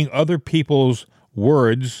and reading other people's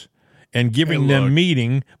words and giving them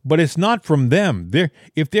meaning, but it's not from them.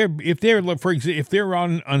 If they're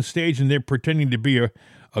on stage and they're pretending to be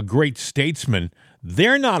a great statesman,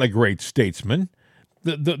 they're not a great statesman.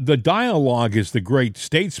 The dialogue is the great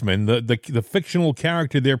statesman, the fictional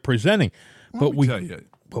character they're presenting. But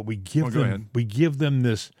we give them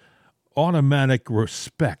this automatic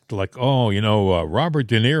respect, like, Robert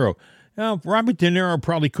De Niro. Now, Robert De Niro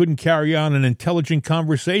probably couldn't carry on an intelligent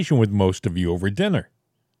conversation with most of you over dinner.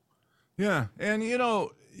 Yeah, and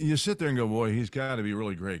you sit there and go, boy, he's got to be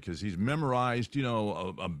really great because he's memorized,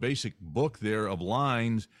 a basic book there of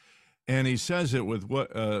lines, and he says it with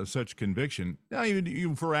such conviction. Now,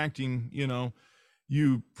 you for acting,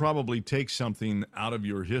 you probably take something out of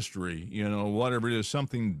your history, whatever it is,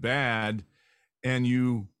 something bad, and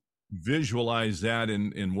you visualize that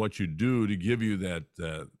in what you do to give you that,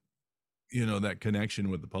 that connection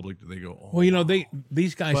with the public that they go, oh, well,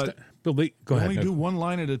 these guys, go ahead. Only do one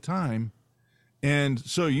line at a time. And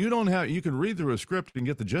so you can read through a script and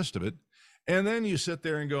get the gist of it. And then you sit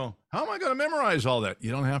there and go, how am I going to memorize all that? You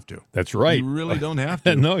don't have to. That's right. You really don't have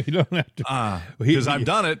to. No, you don't have to. Because I've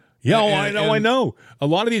done it. Yeah, I know. A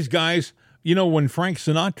lot of these guys, when Frank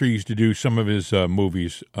Sinatra used to do some of his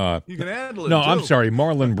movies. You can ad-lib, No, too. I'm sorry,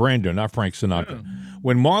 Marlon Brando, not Frank Sinatra. Yeah.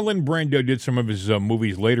 When Marlon Brando did some of his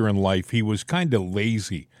movies later in life, he was kind of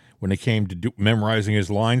lazy when it came to memorizing his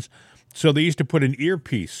lines. So they used to put an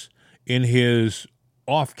earpiece in his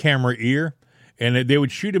off-camera ear, and they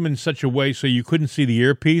would shoot him in such a way so you couldn't see the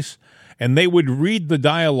earpiece, and they would read the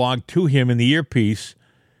dialogue to him in the earpiece,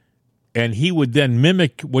 and he would then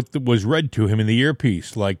mimic what was read to him in the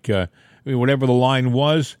earpiece, like whatever the line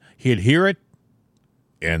was, he'd hear it,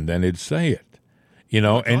 and then he'd say it. And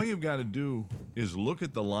all you've got to do is look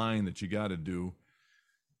at the line that you got to do,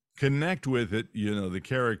 connect with it, the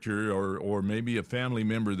character or maybe a family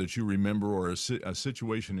member that you remember or a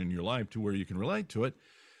situation in your life to where you can relate to it.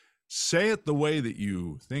 Say it the way that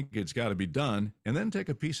you think it's got to be done, and then take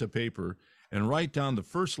a piece of paper and write down the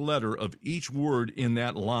first letter of each word in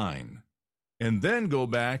that line. And then go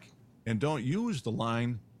back and don't use the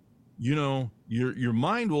line your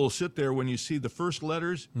mind will sit there when you see the first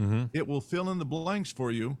letters. It will fill in the blanks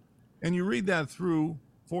for you, and you read that through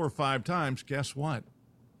 4 or 5 times. Guess what?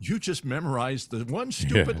 You just memorized the one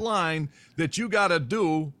stupid line that you got to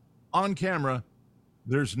do on camera.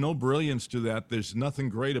 There's no brilliance to that. There's nothing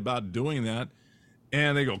great about doing that.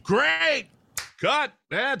 And they go, great, cut,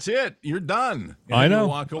 that's it, you're done. And I know. You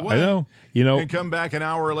walk away. I know. And come back an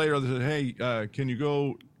hour later. They said, hey, can you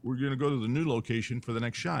go? We're going to go to the new location for the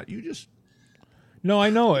next shot. You just. No, I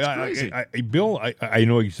know. It's crazy. Bill, I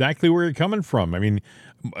know exactly where you're coming from. I mean,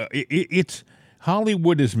 it's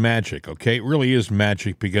Hollywood is magic, okay? It really is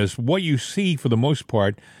magic because what you see for the most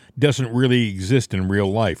part doesn't really exist in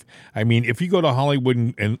real life. I mean, if you go to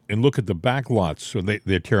Hollywood and look at the back lots, so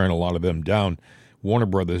they're tearing a lot of them down. Warner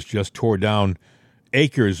Brothers just tore down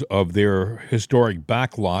acres of their historic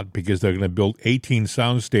back lot because they're going to build 18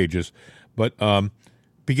 sound stages. But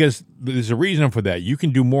because there's a reason for that. You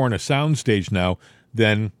can do more in a sound stage now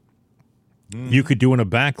than you could do in a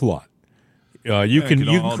back lot. You can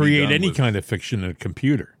create any kind of fiction in a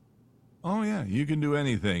computer. Oh yeah, you can do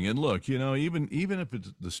anything. And look, even if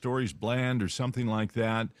the story's bland or something like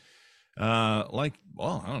that, I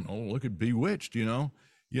don't know. Look at Bewitched.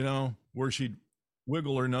 Where she'd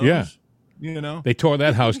wiggle her nose. Yeah. They tore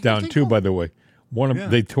that house down too. By the way,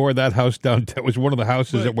 they tore that house down. That was one of the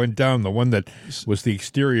houses that went down. The one that was the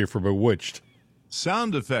exterior for Bewitched.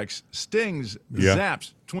 Sound effects, stings,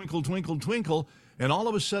 zaps, twinkle, twinkle, twinkle. And all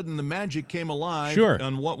of a sudden, the magic came alive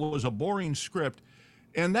on what was a boring script,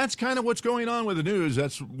 and that's kind of what's going on with the news.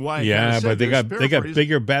 That's why. But they got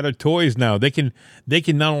bigger, better toys now. They can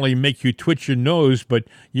not only make you twitch your nose, but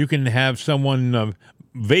you can have someone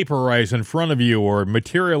vaporize in front of you or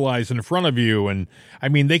materialize in front of you, and I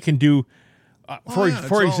mean they can do.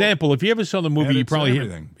 For example, if you ever saw the movie,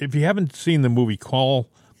 if you haven't seen the movie Call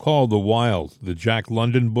the Wild, the Jack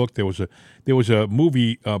London book, there was a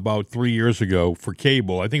movie about 3 years ago for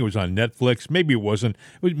cable. I think it was on Netflix. Maybe it wasn't.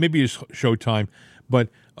 Maybe it was Showtime. But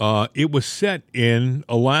it was set in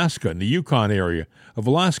Alaska, in the Yukon area of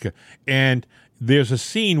Alaska. And there's a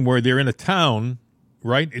scene where they're in a town,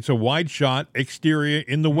 right? It's a wide shot, exterior,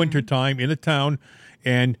 in the wintertime, in a town.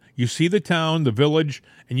 And you see the town, the village,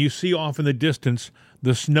 and you see off in the distance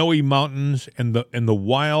the snowy mountains and the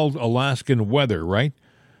wild Alaskan weather, right?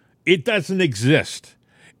 It doesn't exist.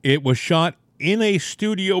 It was shot in a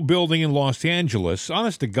studio building in Los Angeles.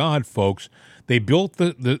 Honest to God, folks, they built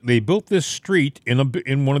this street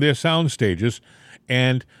in one of their sound stages,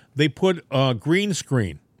 and they put a green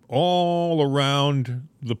screen all around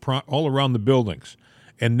the buildings,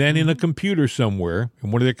 and then in a computer somewhere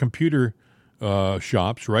in one of their computer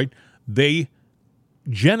shops, right? They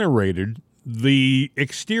generated the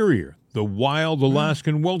exterior, the wild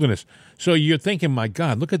Alaskan wilderness. So you're thinking, my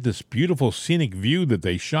God, look at this beautiful scenic view that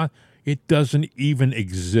they shot. It doesn't even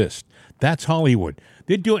exist. That's Hollywood.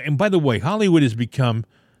 They're doing, and by the way, Hollywood has become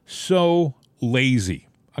so lazy.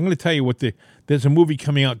 I'm going to tell you there's a movie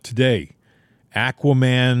coming out today,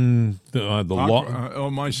 Aquaman,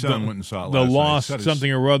 my son went and saw it. The Lost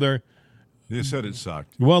something or other. They said it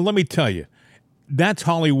sucked. Well, let me tell you, that's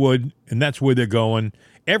Hollywood, and that's where they're going.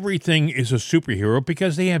 Everything is a superhero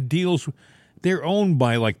because they have deals. They're owned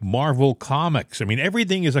by like Marvel Comics. I mean,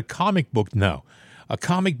 everything is a comic book now, a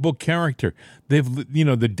comic book character. They've,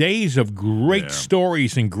 the days of great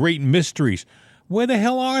stories and great mysteries. Where the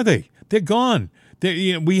hell are they? They're gone.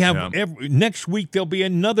 We have next week there'll be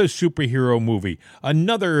another superhero movie,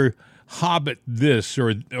 another Hobbit this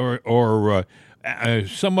or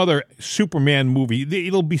some other Superman movie.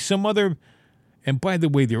 It'll be some other. And by the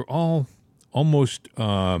way, they're all almost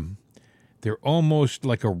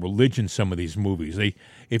like a religion. Some of these movies,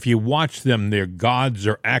 if you watch them, they're gods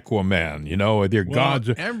or Aquaman. They're gods.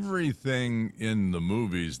 Everything in the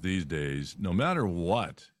movies these days, no matter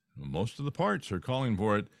what, most of the parts are calling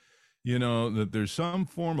for it. That there's some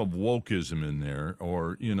form of wokeism in there,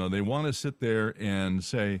 or they want to sit there and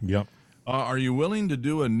say, "Yep, are you willing to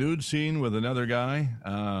do a nude scene with another guy?"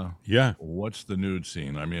 Yeah. What's the nude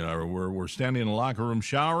scene? I mean, we're standing in a locker room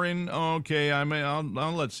showering. Okay, I'll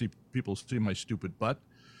let people see my stupid butt.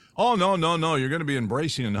 Oh no, you're going to be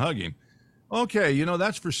embracing and hugging. Okay,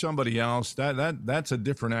 that's for somebody else. That's a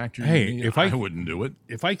different actor. Hey, I wouldn't do it.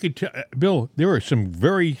 If I could, Bill, there are some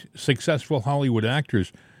very successful Hollywood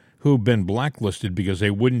actors who've been blacklisted because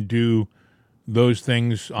they wouldn't do those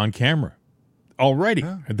things on camera. Already,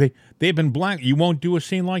 they've been black. You won't do a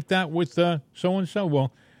scene like that with so and so.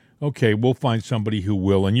 Well, okay, we'll find somebody who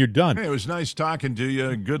will, and you're done. Hey, it was nice talking to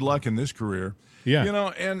you. Good luck in this career.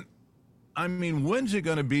 Yeah, and I mean, when's it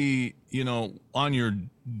going to be? On your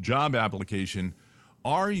job application,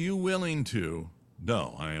 are you willing to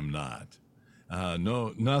No, I am not.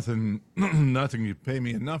 No, nothing, nothing. You pay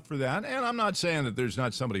me enough for that, and I'm not saying that there's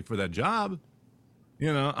not somebody for that job.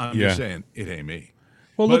 I'm just saying it ain't me.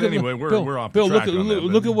 Well, but anyway, we're off the track on that.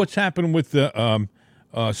 Look at what's happened with the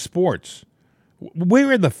sports.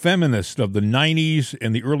 Where are the feminists of the 90s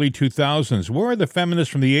and the early 2000s? Where are the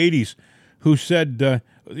feminists from the 80s who said,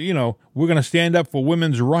 we're going to stand up for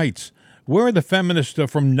women's rights? Where are the feminists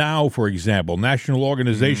from now, for example, National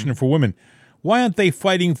Organization for Women? Why aren't they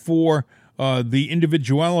fighting for the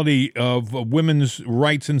individuality of women's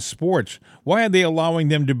rights in sports? Why are they allowing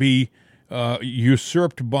them to be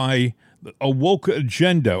usurped by a woke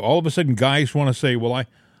agenda? All of a sudden, guys want to say, "Well,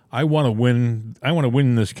 I want to win. I want to win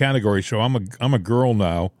in this category. So I'm a girl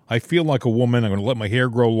now. I feel like a woman. I'm going to let my hair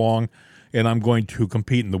grow long, and I'm going to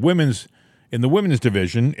compete in the women's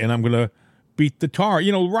division, and I'm going to beat the tar."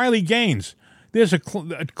 Riley Gaines. There's a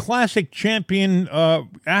classic champion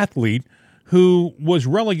athlete who was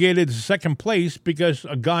relegated to second place because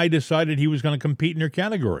a guy decided he was going to compete in their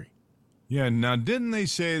category. Yeah, now didn't they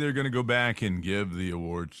say they're going to go back and give the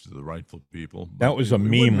awards to the rightful people? That was a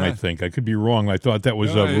meme, I think. I could be wrong. I thought that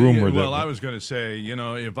was a rumor. Well, I was going to say,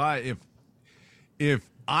 if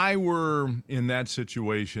I were in that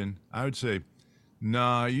situation, I would say,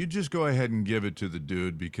 nah, you just go ahead and give it to the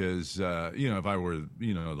dude because, if I were,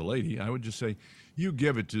 the lady, I would just say, you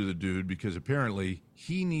give it to the dude because apparently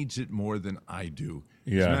he needs it more than I do.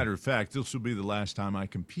 Yeah. As a matter of fact, this will be the last time I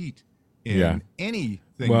compete in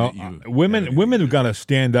anything that you... Women have got to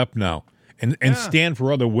stand up now and stand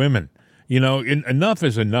for other women. Enough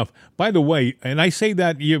is enough. By the way, and I say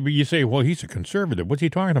that, you say, well, he's a conservative. What's he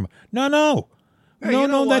talking about? No. Hey,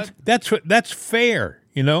 that's fair.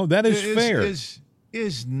 That is fair.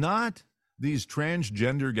 Is not these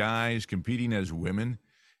transgender guys competing as women,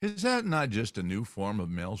 is that not just a new form of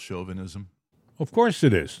male chauvinism? Of course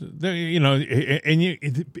it is. And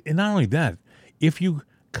not only that, if you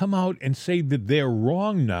come out and say that they're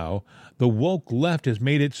wrong now, the woke left has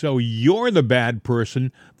made it so you're the bad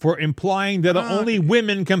person for implying that only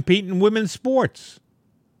women compete in women's sports.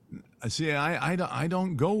 See, I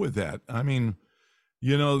don't go with that. I mean,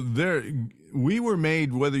 we were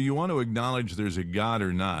made, whether you want to acknowledge there's a God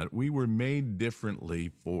or not, we were made differently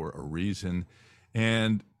for a reason.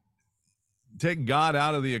 And take God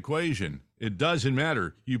out of the equation, it doesn't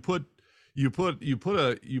matter. You put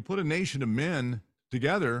a nation of men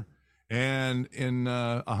together, and in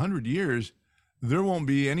 100 years, there won't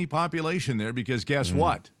be any population there because guess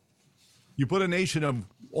what? You put a nation of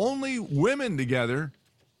only women together,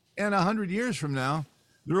 and 100 years from now,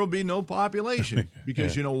 there will be no population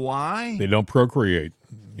because you know why? They don't procreate.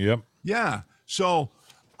 Yep. Yeah. So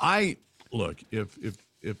look, if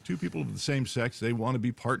two people of the same sex, they want to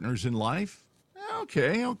be partners in life,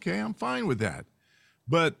 okay, I'm fine with that.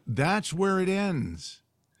 But that's where it ends.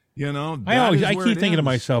 I keep thinking to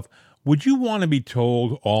myself, would you want to be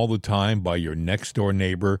told all the time by your next door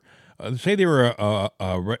neighbor, say they were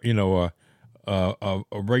a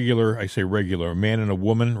regular, I say regular, a man and a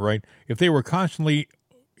woman, right? If they were constantly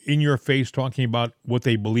in your face talking about what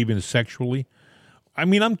they believe in sexually, I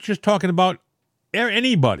mean, I'm just talking about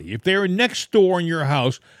anybody. If they're next door in your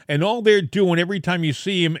house and all they're doing every time you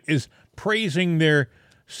see them is praising their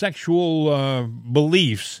sexual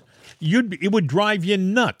beliefs, it would drive you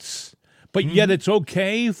nuts. But yet it's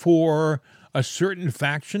okay for a certain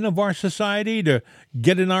faction of our society to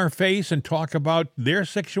get in our face and talk about their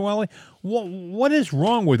sexuality. What is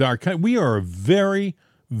wrong with our country? We are a very,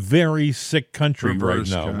 very sick country right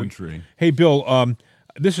now. Hey, Bill,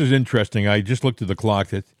 this is interesting. I just looked at the clock.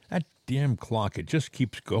 That damn clock, it just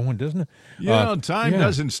keeps going, doesn't it? Time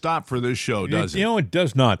doesn't stop for this show, does it? It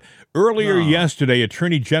does not. Earlier yesterday,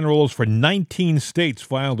 attorney generals for 19 states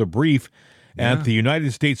filed a brief at the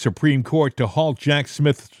United States Supreme Court to halt Jack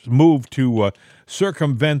Smith's move to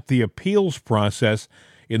circumvent the appeals process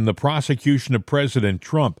in the prosecution of President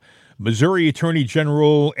Trump. Missouri Attorney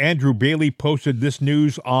General Andrew Bailey posted this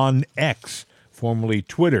news on X, formerly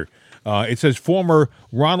Twitter. It says former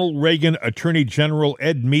Ronald Reagan Attorney General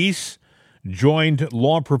Ed Meese joined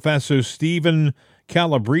law professors Stephen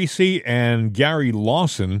Calabrese and Gary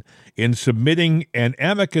Lawson in submitting an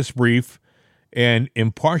amicus brief and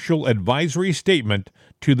impartial advisory statement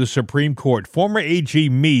to the Supreme Court. Former AG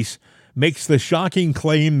Meese makes the shocking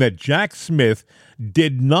claim that Jack Smith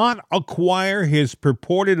did not acquire his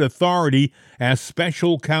purported authority as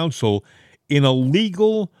special counsel in a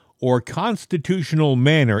legal or constitutional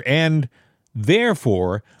manner and,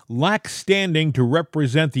 therefore, lacks standing to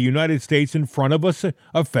represent the United States in front of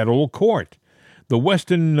a federal court. The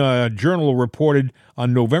Western Journal reported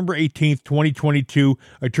on November 18th, 2022,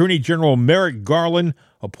 Attorney General Merrick Garland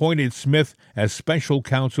appointed Smith as special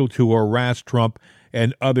counsel to harass Trump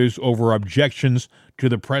and others over objections to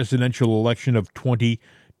the presidential election of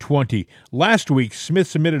 2020. Last week, Smith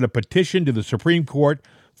submitted a petition to the Supreme Court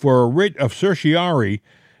for a writ of certiorari,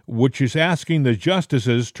 which is asking the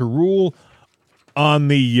justices to rule on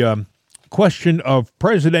the question of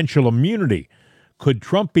presidential immunity. Could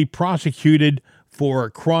Trump be prosecuted for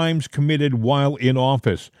crimes committed while in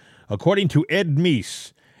office? According to Ed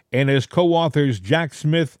Meese and his co-authors Jack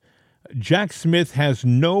Smith has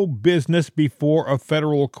no business before a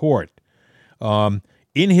federal court. In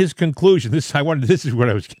his conclusion, this is what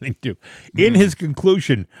I was getting to. In his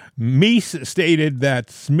conclusion, Meese stated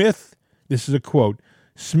that Smith, this is a quote,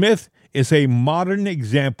 Smith is a modern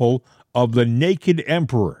example of the naked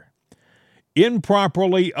emperor.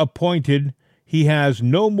 Improperly appointed, he has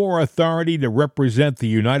no more authority to represent the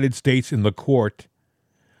United States in the court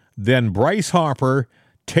than Bryce Harper,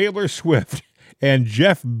 Taylor Swift, and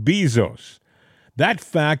Jeff Bezos. That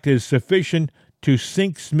fact is sufficient to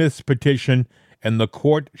sink Smith's petition, and the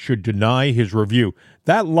court should deny his review.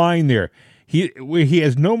 That line there, he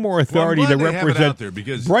has no more authority to represent.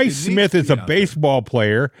 Bryce Smith is a baseball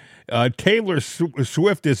player. Taylor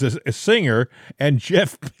Swift is a singer, and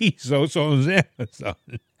Jeff Bezos owns Amazon.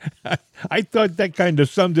 I thought that kind of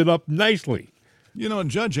summed it up nicely.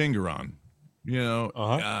 Judge Engeron,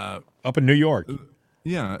 up in New York.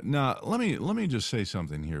 Yeah. Now, let me just say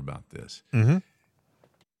something here about this. Mm-hmm.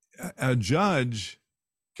 A judge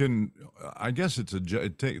can, I guess it's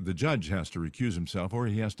the judge has to recuse himself, or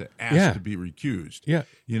he has to ask to be recused. Yeah.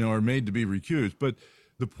 Or made to be recused. But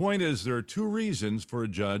the point is, there are two reasons for a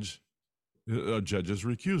judge's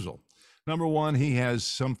recusal. Number one, he has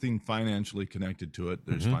something financially connected to it.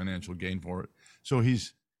 There's financial gain for it. So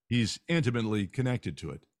he's intimately connected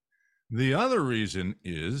to it. The other reason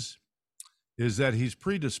is that he's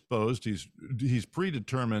predisposed, he's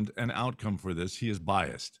predetermined an outcome for this. He is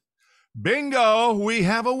biased. Bingo, we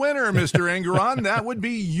have a winner, Mr. Engeron. That would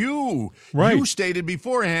be you. Right. You stated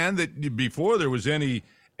beforehand that before there was any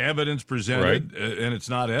evidence presented, and it's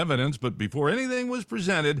not evidence, but before anything was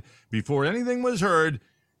presented, before anything was heard,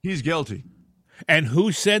 he's guilty. And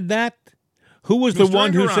who said that? Who was the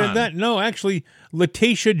one who said that? No, actually,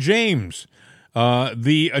 Letitia James,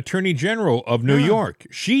 the Attorney General of New York.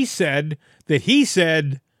 She said that he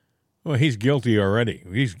said, well, he's guilty already.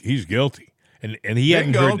 He's guilty. And he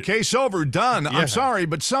hadn't Bingo, heard. case over, done. Yeah. I'm sorry,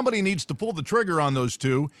 but somebody needs to pull the trigger on those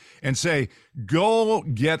two and say, go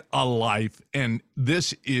get a life, and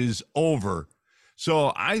this is over.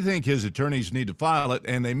 So I think his attorneys need to file it,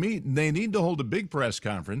 and they need to hold a big press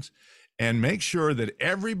conference and make sure that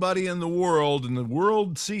everybody in the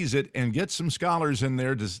world sees it, and get some scholars in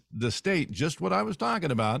there to state just what I was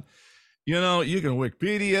talking about. You can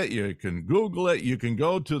Wikipedia, you can Google it, you can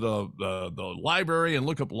go to the library and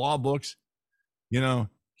look up law books.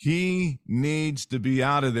 He needs to be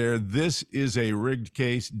out of there. This is a rigged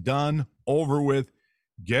case. Done, over with.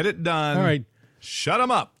 Get it done. All right. Shut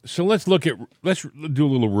him up. So let's do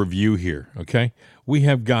a little review here, okay? We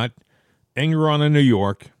have got Engeron in New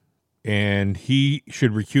York, and he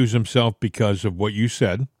should recuse himself because of what you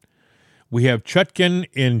said. We have Chutkan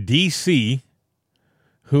in D.C.,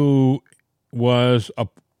 who was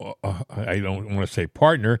I don't want to say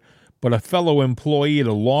partner, but a fellow employee at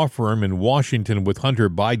a law firm in Washington with Hunter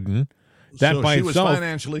Biden. That so by she itself, was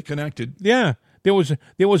financially connected. Yeah, there was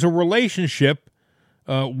a relationship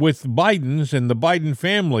with Biden's and the Biden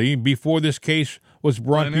family before this case was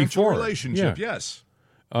brought before. Relationship, yes.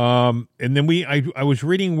 And then I was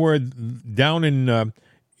reading where down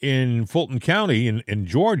in Fulton County in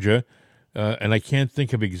Georgia, and I can't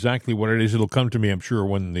think of exactly what it is. It'll come to me, I'm sure,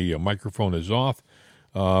 when the microphone is off.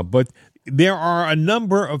 But there are a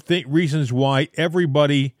number of reasons why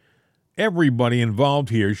everybody involved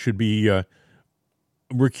here should be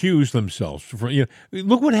recuse themselves.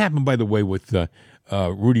 Look what happened, by the way, with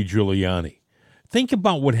Rudy Giuliani. Think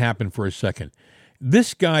about what happened for a second.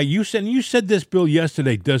 This guy, you said this, Bill,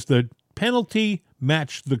 yesterday. Does the penalty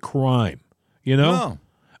match the crime? No.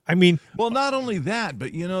 I mean, well, not only that,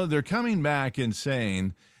 but they're coming back and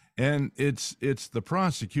saying, and it's the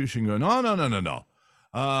prosecution going, no.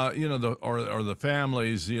 The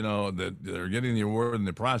families, that they're getting the award, and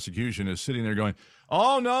the prosecution is sitting there going,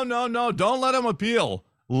 oh, no, don't let them appeal.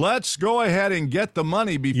 Let's go ahead and get the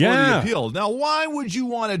money before the appeal. Now, why would you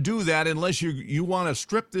want to do that unless you want to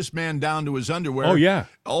strip this man down to his underwear? Oh, yeah.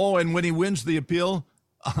 Oh, and when he wins the appeal,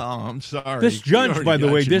 I'm sorry. This judge, by the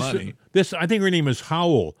way, this I think her name is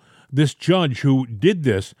Howell. This judge who did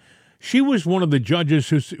this, She was one of the judges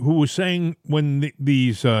who was saying when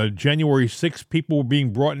these January 6th people were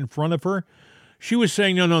being brought in front of her, she was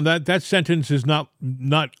saying, no, that sentence is not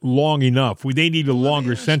long enough. They need a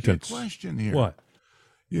longer sentence. You a question here. What?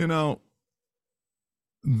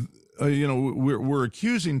 We're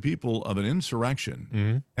accusing people of an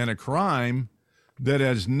insurrection and a crime that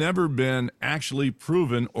has never been actually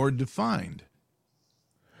proven or defined.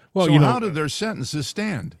 Well, so how did their sentences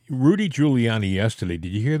stand? Rudy Giuliani yesterday, did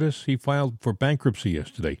you hear this? He filed for bankruptcy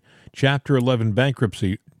yesterday, Chapter 11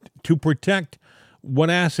 bankruptcy, to protect what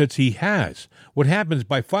assets he has. What happens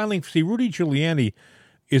by filing, Rudy Giuliani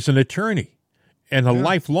is an attorney and a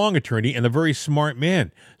lifelong attorney and a very smart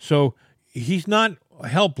man. So he's not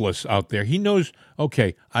helpless out there. He knows,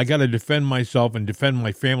 okay, I got to defend myself and defend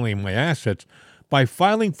my family and my assets. By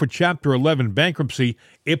filing for Chapter 11 bankruptcy,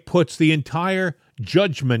 it puts the entire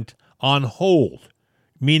judgment on hold,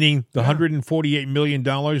 meaning the $148 million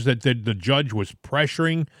that the judge was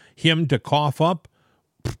pressuring him to cough up,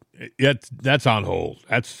 that's on hold.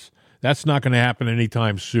 That's not going to happen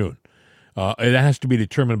anytime soon. It has to be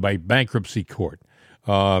determined by bankruptcy court.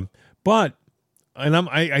 I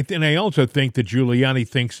also think that Giuliani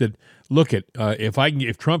thinks that, look,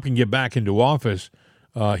 if Trump can get back into office,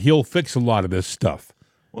 he'll fix a lot of this stuff.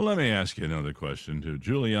 Well, let me ask you another question, too.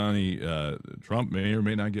 Giuliani, Trump may or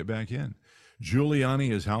may not get back in.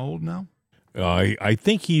 Giuliani is how old now? I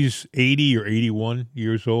think he's 80 or 81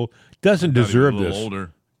 years old. Doesn't deserve this.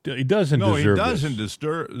 Older. He doesn't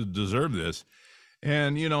deserve this.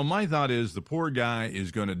 And, my thought is the poor guy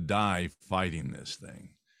is going to die fighting this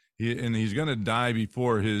thing. He's going to die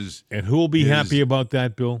before his... And who will be happy about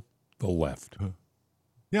that, Bill? The left.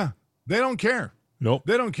 Yeah. They don't care. Nope.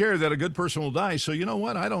 They don't care that a good person will die. So you know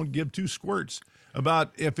what? I don't give two squirts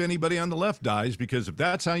about if anybody on the left dies, because if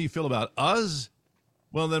that's how you feel about us,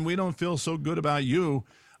 well, then we don't feel so good about you.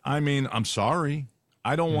 I mean, I'm sorry.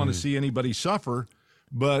 I don't want to see anybody suffer.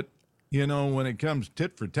 But, when it comes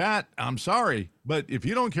tit for tat, I'm sorry. But if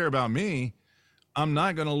you don't care about me, I'm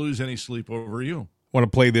not going to lose any sleep over you. I want to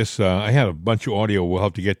play this. I had a bunch of audio we'll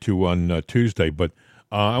have to get to on Tuesday, but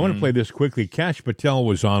I want to play this quickly. Kash Patel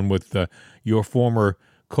was on with your former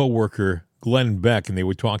co-worker, Glenn Beck, and they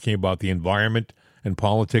were talking about the environment and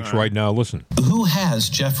politics right now. Listen. Who has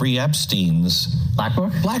Jeffrey Epstein's Black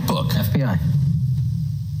Book? Black Book. FBI.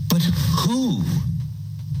 But who?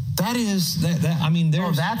 That is,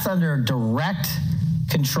 that's under direct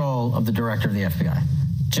control of the director of the FBI.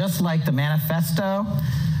 Just like the manifesto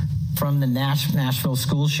from the Nashville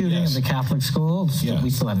school shooting of the Catholic school.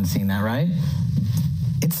 We still haven't seen that, right?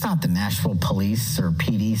 It's not the Nashville police or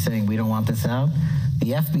PD saying we don't want this out.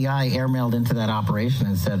 The FBI airmailed into that operation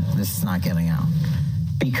and said this is not getting out.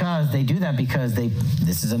 Because they do that because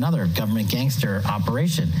this is another government gangster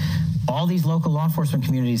operation. All these local law enforcement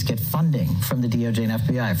communities get funding from the DOJ and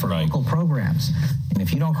FBI for local programs. And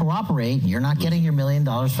if you don't cooperate, you're not getting your $1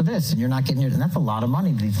 million for this, and you're not getting and that's a lot of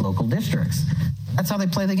money to these local districts. That's how they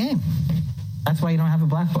play the game. That's why you don't have a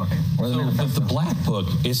Black Book. But the Black Book,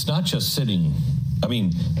 it's not just sitting. I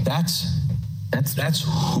mean, that's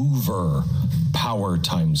Hoover power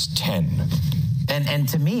times 10. And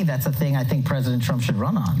to me, that's a thing I think President Trump should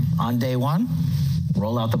run on. On day one,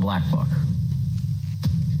 roll out the Black Book.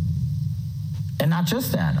 And not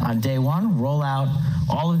just that. On day one, roll out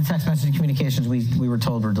all of the text messaging communications we were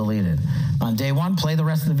told were deleted. On day one, play the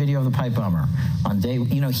rest of the video of the pipe bomber. On day,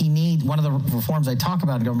 one of the reforms I talk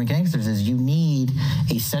about in government gangsters is you need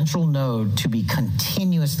a central node to be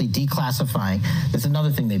continuously declassifying. That's another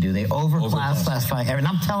thing they do. They overclassify. And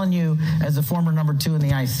I'm telling you, as a former number 2 in the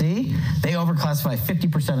IC, they overclassify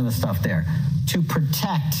 50% of the stuff there to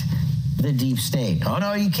protect the deep state. Oh,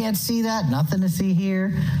 no, you can't see that. Nothing to see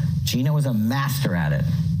here. Gina was a master at it,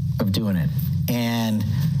 of doing it. And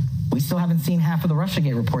we still haven't seen half of the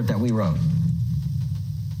Russiagate report that we wrote.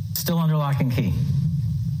 Still under lock and key.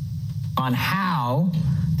 On how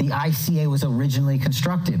the ICA was originally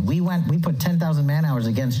constructed. We put 10,000 man-hours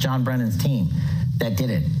against John Brennan's team that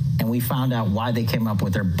did it. And we found out why they came up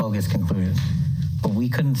with their bogus conclusions. But we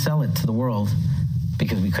couldn't sell it to the world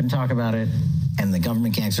because we couldn't talk about it, and the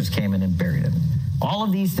government gangsters came in and buried it. All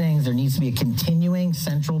of these things, there needs to be a continuing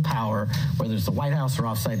central power, whether it's the White House or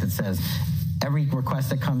offsite, that says every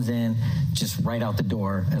request that comes in, just right out the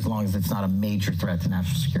door, as long as it's not a major threat to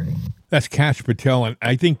national security. That's Kash Patel, and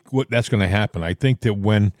I think that's going to happen. I think that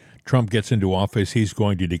when Trump gets into office, he's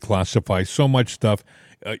going to declassify so much stuff,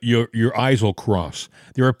 your eyes will cross.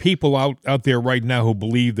 There are people out there right now who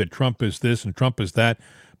believe that Trump is this and Trump is that,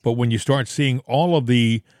 but when you start seeing all of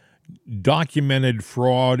the documented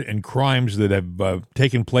fraud and crimes that have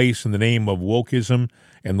taken place in the name of wokeism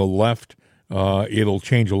and the left, it'll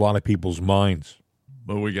change a lot of people's minds.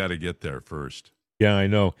 But we got to get there first. Yeah, I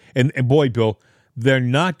know. And boy, Bill, they're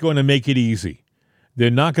not going to make it easy.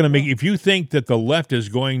 They're not going to make. If you think that the left is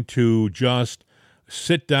going to just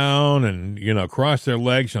sit down and cross their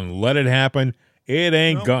legs and let it happen, it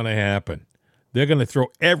ain't going to happen. They're going to throw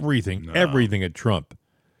everything at Trump.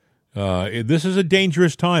 This is a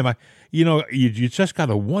dangerous time. You just got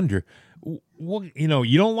to wonder.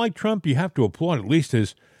 You don't like Trump, you have to applaud at least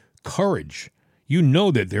his courage. You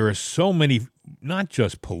know that there are so many, not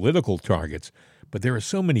just political targets, but there are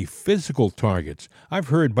so many physical targets. I've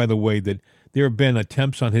heard, by the way, that there have been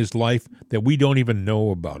attempts on his life that we don't even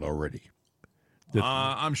know about already.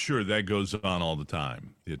 I'm sure that goes on all the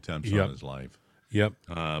time, the attempts on his life. Yep.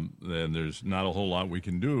 And there's not a whole lot we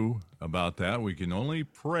can do about that. We can only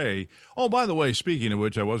pray. Oh, by the way, speaking of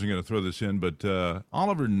which, I wasn't going to throw this in, but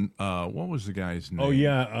Oliver, what was the guy's name? Oh,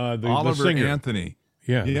 yeah. Oliver the singer. Anthony.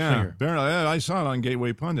 Yeah. Yeah. I saw it on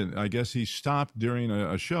Gateway Pundit. I guess he stopped during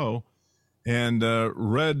a show and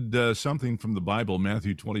read something from the Bible,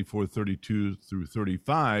 Matthew 24:32 through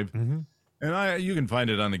 35. Mm-hmm. And you can find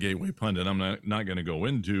it on the Gateway Pundit. I'm not going to go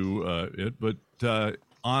into it, but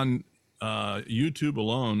on YouTube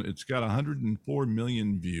alone, it's got 104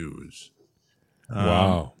 million views.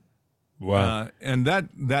 Wow. And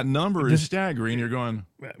that number is staggering. You're going,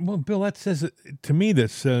 well, Bill, that says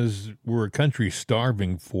we're a country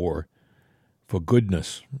starving for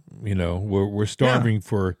goodness. We're starving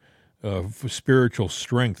for spiritual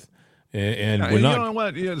strength. And we're not. You know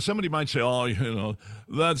what? Yeah, somebody might say, "Oh,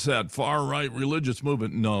 that's that far right religious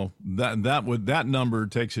movement." No, that number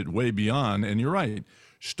takes it way beyond. And you're right.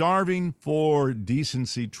 Starving for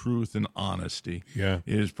decency, truth, and honesty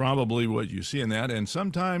is probably what you see in that. And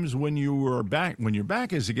sometimes when your back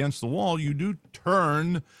is against the wall, you do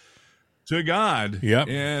turn to God. Yep.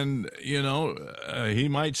 And He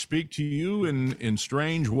might speak to you in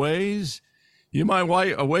strange ways. You might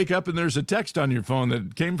wake up and there's a text on your phone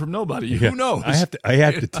that came from nobody. Yeah. Who knows? I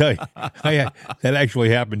have to tell you, that actually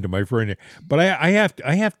happened to my friend. But I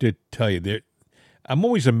have to tell you that I'm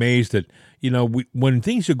always amazed that when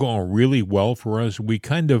things are going really well for us, we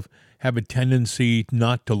kind of have a tendency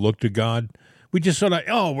not to look to God. We just sort of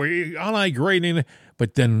aren't I great?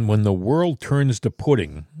 But then when the world turns to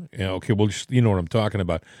pudding, well, you know what I'm talking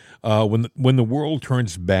about. When the world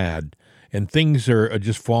turns bad and things are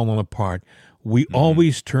just falling apart. We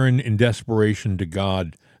always turn in desperation to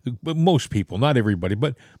God. But most people, not everybody,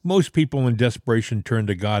 but most people in desperation turn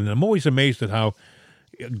to God. And I'm always amazed at how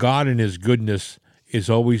God in His goodness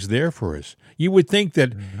is always there for us. You would think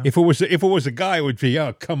that if it was a guy, it would be,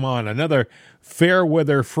 oh, come on, another fair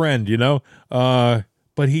weather friend, but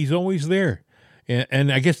He's always there.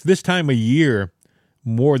 And I guess this time of year,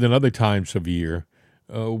 more than other times of year,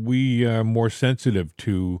 we are more sensitive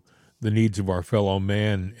to the needs of our fellow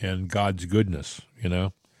man and God's goodness,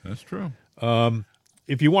 That's true.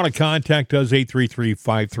 If you want to contact us,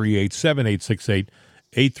 833-538-7868,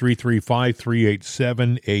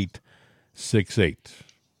 833-538-7868.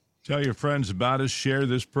 Tell your friends about us. Share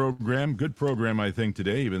this program. Good program, I think,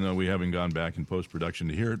 today, even though we haven't gone back in post-production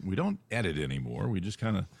to hear it. We don't edit anymore. We just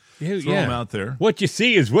kind of throw them out there. What you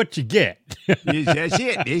see is what you get. That's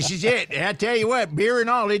it. This is it. I tell you what, beer and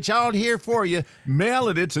all, it's all here for you. Mail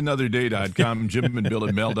at it'sanotherday.com, Jim and Bill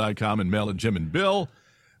at mail.com, and mail at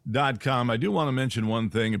jimandbill.com. I do want to mention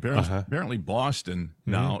one thing. Apparently Boston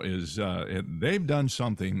now is, they've done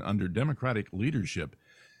something under Democratic leadership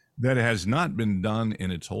that has not been done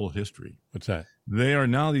in its whole history. What's that? They are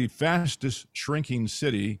now the fastest shrinking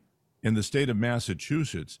city in the state of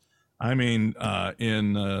Massachusetts. I mean,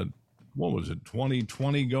 in, what was it,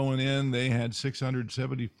 2020 going in, they had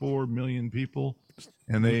 674 million people,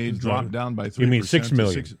 and they dropped down by 3%. You mean 6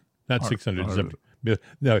 million, not 670.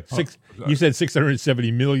 No, you said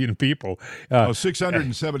 670 million people.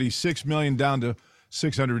 676 million down to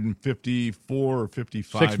 654 or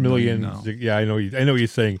 55 6 million. Yeah, I know what you're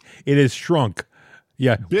saying. It has shrunk.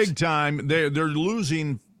 Yeah. Big time. They're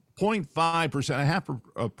losing 0.5%, a half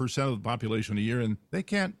a percent of the population a year, and they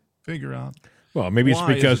can't figure out. Well, maybe it's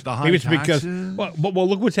because well,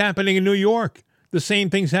 look what's happening in New York. The same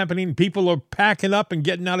thing's happening. People are packing up and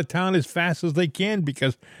getting out of town as fast as they can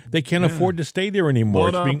because they can't afford to stay there anymore.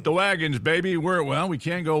 Load up the wagons, baby. We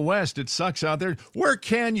can't go west. It sucks out there. Where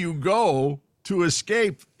can you go to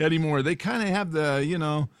escape anymore? They kind of have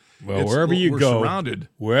the, well, wherever you go, surrounded.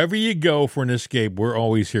 Wherever you go for an escape, we're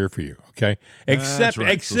always here for you. Okay, except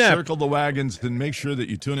so circle the wagons and make sure that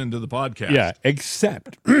you tune into the podcast. Yeah,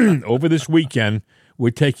 except over this weekend,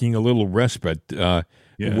 we're taking a little respite. We're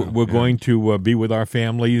going to be with our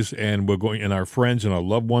families and our friends and our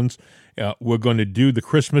loved ones. We're going to do the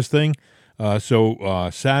Christmas thing. So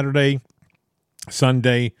Saturday,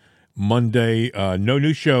 Sunday, Monday, no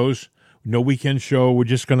new shows, no weekend show. We're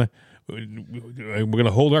just gonna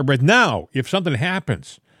hold our breath. Now, if something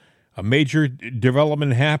happens, a major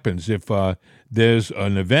development happens, if there's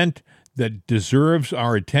an event that deserves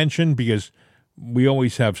our attention, because we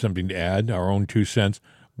always have something to add, our own 2 cents.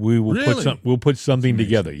 We will we'll put something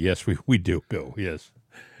together. Yes, we do, Bill. Yes.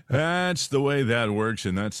 That's the way that works,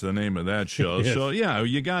 and that's the name of that show. Yes. So, yeah,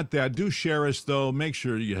 you got that. Do share us, though. Make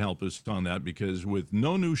sure you help us on that, because with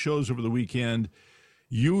no new shows over the weekend,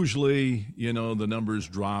 usually, the numbers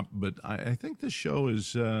drop. But I think this show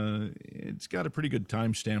is it's got a pretty good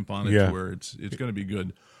timestamp on it, to where it's going to be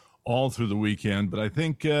good all through the weekend. But I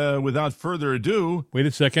think without further ado, wait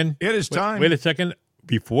a second. It is time. Wait a second.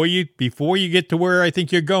 Before you get to where I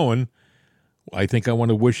think you're going, I think I want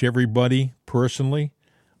to wish everybody personally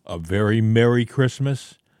a very Merry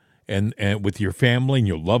Christmas, and with your family and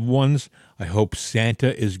your loved ones. I hope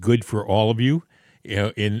Santa is good for all of you,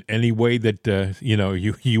 in any way that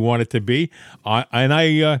you want it to be.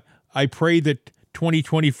 I pray that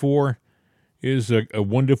 2024 is a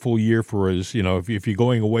wonderful year for us. If you're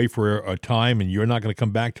going away for a time and you're not going to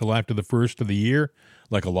come back till after the first of the year,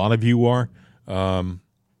 like a lot of you are,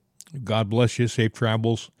 God bless you. Safe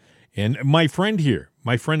travels. And my friend here,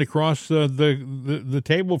 my friend across the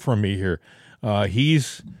table from me here,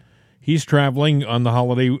 he's traveling on the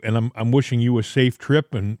holiday, and I'm wishing you a safe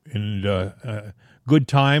trip and good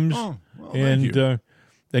times. Oh, well,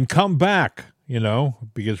 and come back,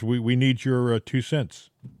 because we need your 2 cents.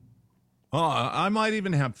 Oh, I might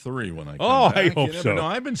even have 3 when I come back. I hope so. No,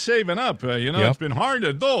 I've been saving up. It's been hard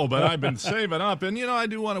to do, but I've been saving up. And, I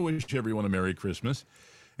do want to wish everyone a Merry Christmas.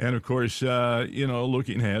 And, of course,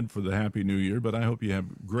 looking ahead for the Happy New Year. But I hope you have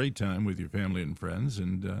a great time with your family and friends,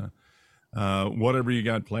 and whatever you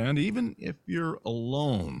got planned. Even if you're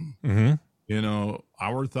alone,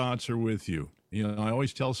 our thoughts are with you. I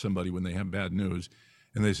always tell somebody when they have bad news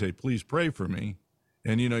and they say, please pray for me.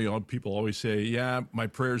 And, people always say, yeah, my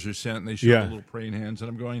prayers are sent. And they show the little praying hands. And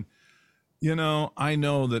I'm going, I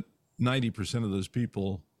know that 90% of those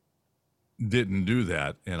people didn't do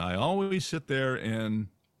that. And I always sit there and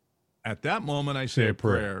at that moment I say a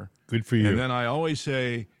prayer. Good for you. And then I always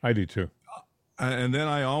say, I do too. And then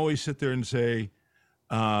I always sit there and say,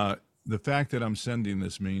 the fact that I'm sending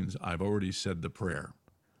this means I've already said the prayer,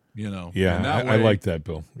 Yeah, and that I way, like that,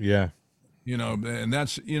 Bill. Yeah. And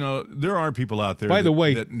that's, there are people out there By the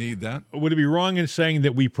way, that need that. Would it be wrong in saying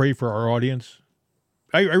that we pray for our audience?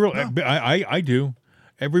 I do.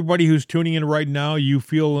 Everybody who's tuning in right now, you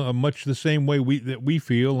feel much the same way that we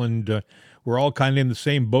feel, and we're all kind of in the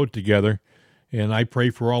same boat together. And I pray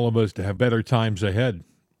for all of us to have better times ahead,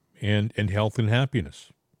 and health and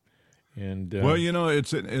happiness. And well,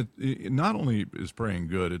 it not only is praying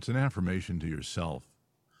good, it's an affirmation to yourself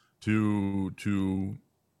to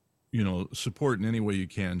support in any way you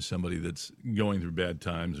can somebody that's going through bad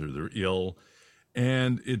times or they're ill,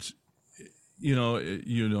 and it's you're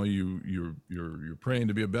praying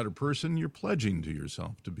to be a better person. You're pledging to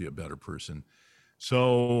yourself to be a better person.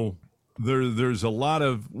 So there's a lot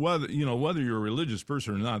of whether you're a religious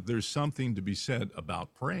person or not, there's something to be said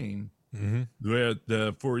about praying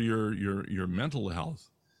for your mental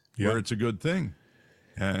health, where it's a good thing.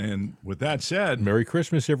 And with that said, Merry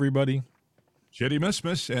Christmas, everybody. Shitty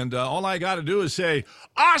Missmas, and all I got to do is say,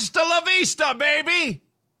 hasta la vista, baby!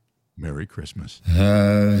 Merry Christmas.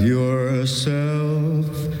 Have yourself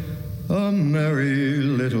a merry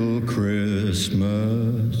little Christmas.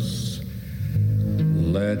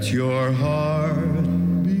 Let your heart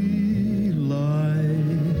be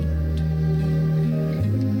light.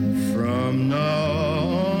 From now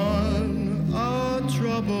on, our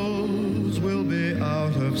troubles will be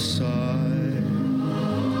out of sight.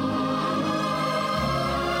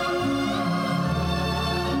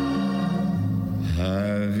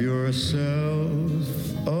 Have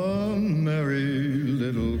yourself a merry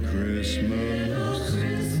little Christmas.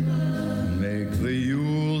 Make the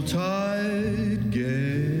Yuletide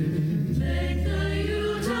gay. Make the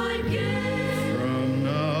Yuletide gay. From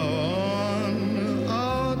now on,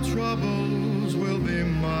 our troubles will be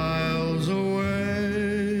miles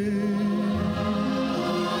away.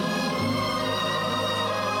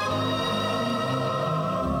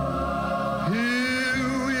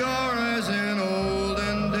 Here we are as in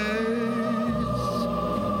olden days,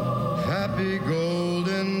 happy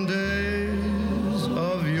golden days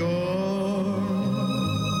of yore.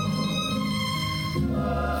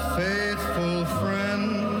 Faithful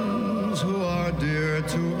friends who are dear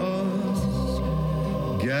to us,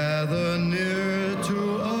 gather near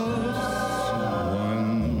to us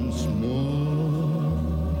once more.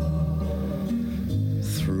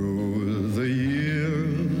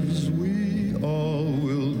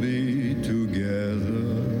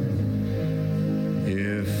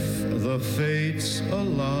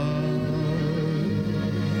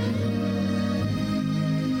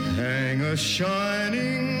 a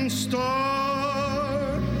shining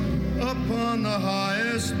star upon the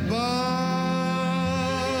highest bough,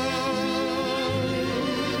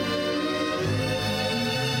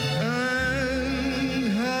 and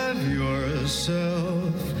have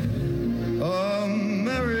yourself a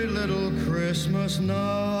merry little Christmas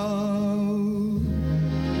now.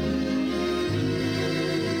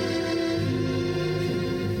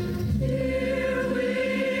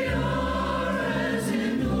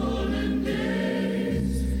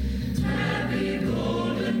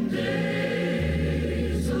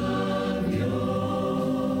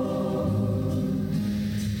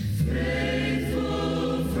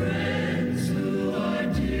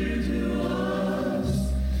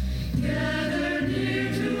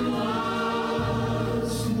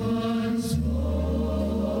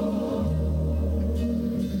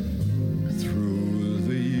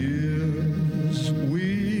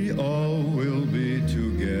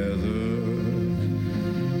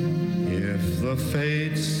 The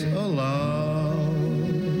fates allow,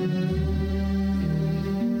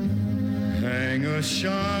 hang a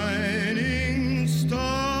shining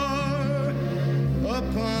star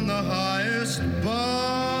upon the highest bough,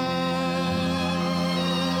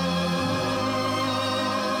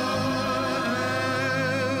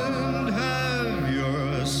 and have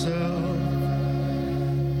yourself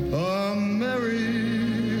a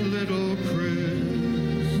merry little Christmas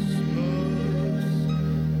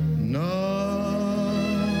now.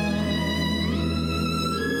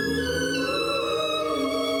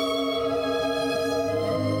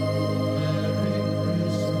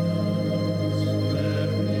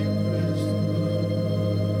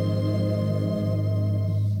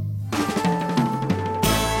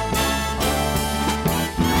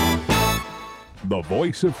 The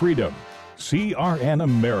voice of freedom, CRN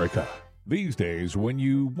America. These days, when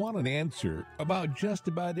you want an answer about just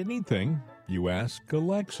about anything, you ask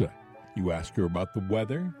Alexa. You ask her about the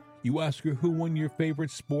weather. You ask her who won your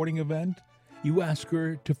favorite sporting event. You ask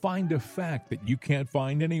her to find a fact that you can't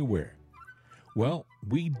find anywhere. Well,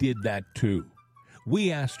 we did that too.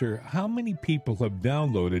 We asked her how many people have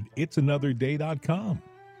downloaded it'sanotherday.com.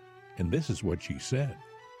 And this is what she said.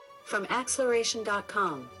 From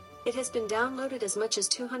acceleration.com. It has been downloaded as much as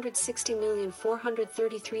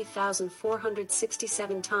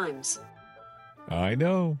 260,433,467 times. I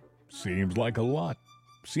know. Seems like a lot.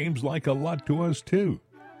 Seems like a lot to us, too.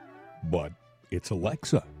 But it's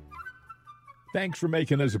Alexa. Thanks for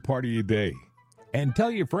making us a part of your day. And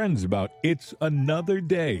tell your friends about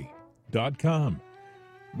it'sanotherday.com.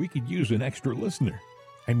 We could use an extra listener.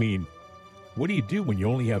 I mean, what do you do when you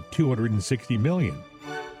only have 260 million?